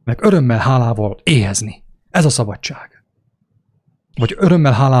 meg örömmel, hálával éhezni. Ez a szabadság. Vagy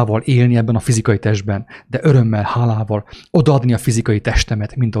örömmel, hálával élni ebben a fizikai testben, de örömmel, hálával odaadni a fizikai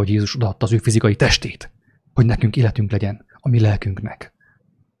testemet, mint ahogy Jézus odaadta az ő fizikai testét, hogy nekünk életünk legyen, a mi lelkünknek.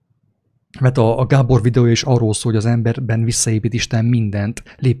 Mert a Gábor videó is arról szól, hogy az emberben visszaépít Isten mindent,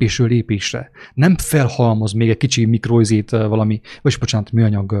 lépésről lépésre. Nem felhalmoz még egy kicsi mikroizét valami, vagy bocsánat,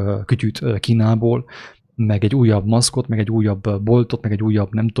 műanyag kütyűt Kínából, meg egy újabb maszkot, meg egy újabb boltot, meg egy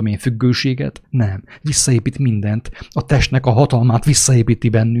újabb, nem tudom én, függőséget. Nem. Visszaépít mindent. A testnek a hatalmát visszaépíti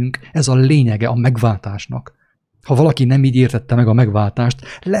bennünk. Ez a lényege a megváltásnak. Ha valaki nem így értette meg a megváltást,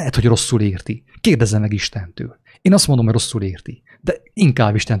 lehet, hogy rosszul érti. Kérdezze meg Istentől. Én azt mondom, hogy rosszul érti. De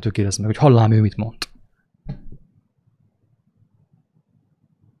inkább Istentől kérdezze meg, hogy hallám ő mit mond.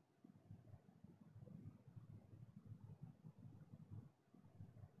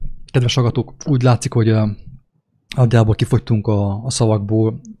 Kedves hallgatók, úgy látszik, hogy nagyjából kifogytunk a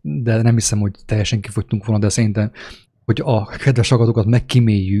szavakból, de nem hiszem, hogy teljesen kifogytunk volna, de szerintem, hogy a kedves hallgatókat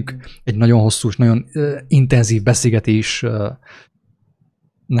megkíméljük egy nagyon hosszú és nagyon intenzív beszélgetésnek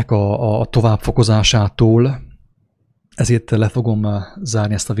a továbbfokozásától, ezért le fogom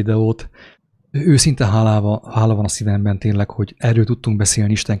zárni ezt a videót. Őszinte hála van a szívemben tényleg, hogy erről tudtunk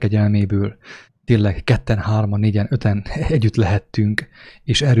beszélni Isten kegyelméből. Tényleg 2-en, 3-an, 4-en, 5-en együtt lehettünk,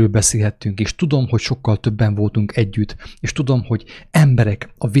 és erről beszélhettünk, és tudom, hogy sokkal többen voltunk együtt, és tudom, hogy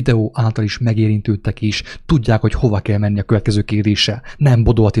emberek a videó által is megérintődtek is, tudják, hogy hova kell menni a következő kérdéssel, nem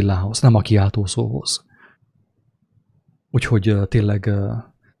Bodó Attilához, nem a kiáltószóhoz. Úgyhogy tényleg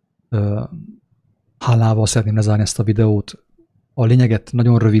hálával szeretném lezárni ezt a videót. A lényeget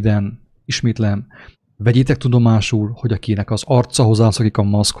nagyon röviden ismétlem, vegyétek tudomásul, hogy akinek az arca hozzászokik a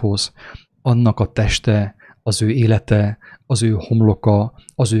maszkhoz, annak a teste, az ő élete, az ő homloka,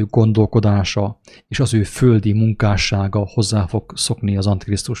 az ő gondolkodása és az ő földi munkássága hozzá fog szokni az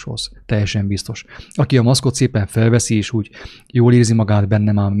Antikrisztushoz. Teljesen biztos. Aki a maszkot szépen felveszi és úgy jól érzi magát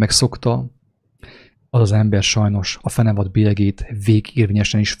benne, már megszokta, az az ember sajnos a fenevad bélyegét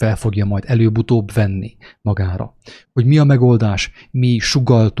végérvényesen is fel fogja majd előbb-utóbb venni magára. Hogy mi a megoldás? Mi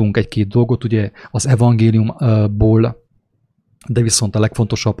sugalltunk egy-két dolgot ugye az evangéliumból, de viszont a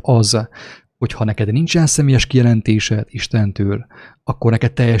legfontosabb az, hogy ha neked nincsen személyes kijelentésed Istentől, akkor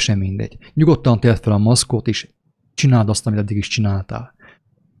neked teljesen mindegy. Nyugodtan tedd fel a maszkot, és csináld azt, amit eddig is csináltál.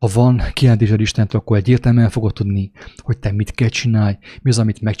 Ha van kijelentésed Istentől, akkor egyértelműen fogod tudni, hogy te mit kell csinálj, mi az,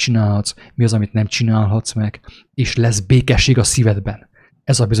 amit megcsinálhatsz, mi az, amit nem csinálhatsz meg, és lesz békesség a szívedben.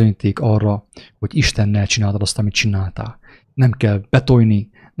 Ez a bizonyíték arra, hogy Istennel csináltad azt, amit csináltál. Nem kell betolni,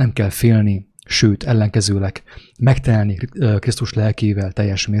 nem kell félni, sőt, ellenkezőleg megtelni Krisztus lelkével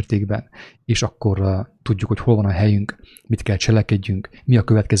teljes mértékben, és akkor tudjuk, hogy hol van a helyünk, mit kell cselekedjünk, mi a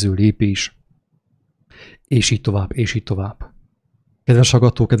következő lépés, és így tovább, és így tovább. Kedves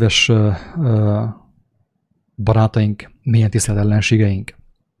hallgató, kedves barátaink, mélyen tisztelt ellenségeink,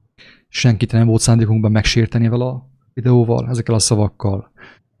 senkit nem volt szándékunkban megsérteni vele a videóval, ezekkel a szavakkal,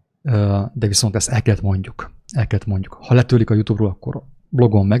 de viszont ezt el kellett mondjuk. El kellett mondjuk. Ha letörlik a YouTube-ról, akkor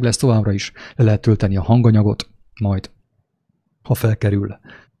blogon meg lesz továbbra is, le lehet tölteni a hanganyagot, majd, ha felkerül.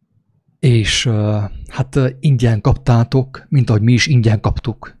 És hát ingyen kaptátok, mint ahogy mi is ingyen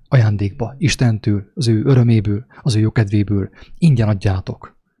kaptuk ajándékba, Istentől, az ő öröméből, az ő jókedvéből, ingyen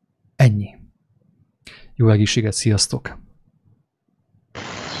adjátok. Ennyi. Jó egészséget, sziasztok!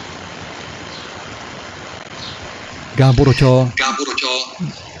 Gábor,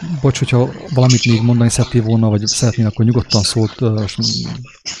 hogyha valamit még mondani szeretnél volna, vagy szeretnél, akkor nyugodtan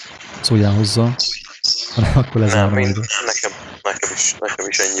szóljál hozzá. Akkor lezárom. Nekem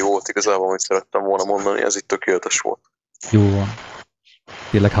is ennyi volt igazából, amit szerettem volna mondani, ez itt tökéletes volt. Jó van.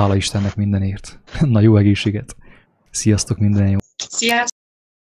 Tényleg hála Istennek mindenért. Na, jó egészséget. Sziasztok, minden jó. Sziasztok!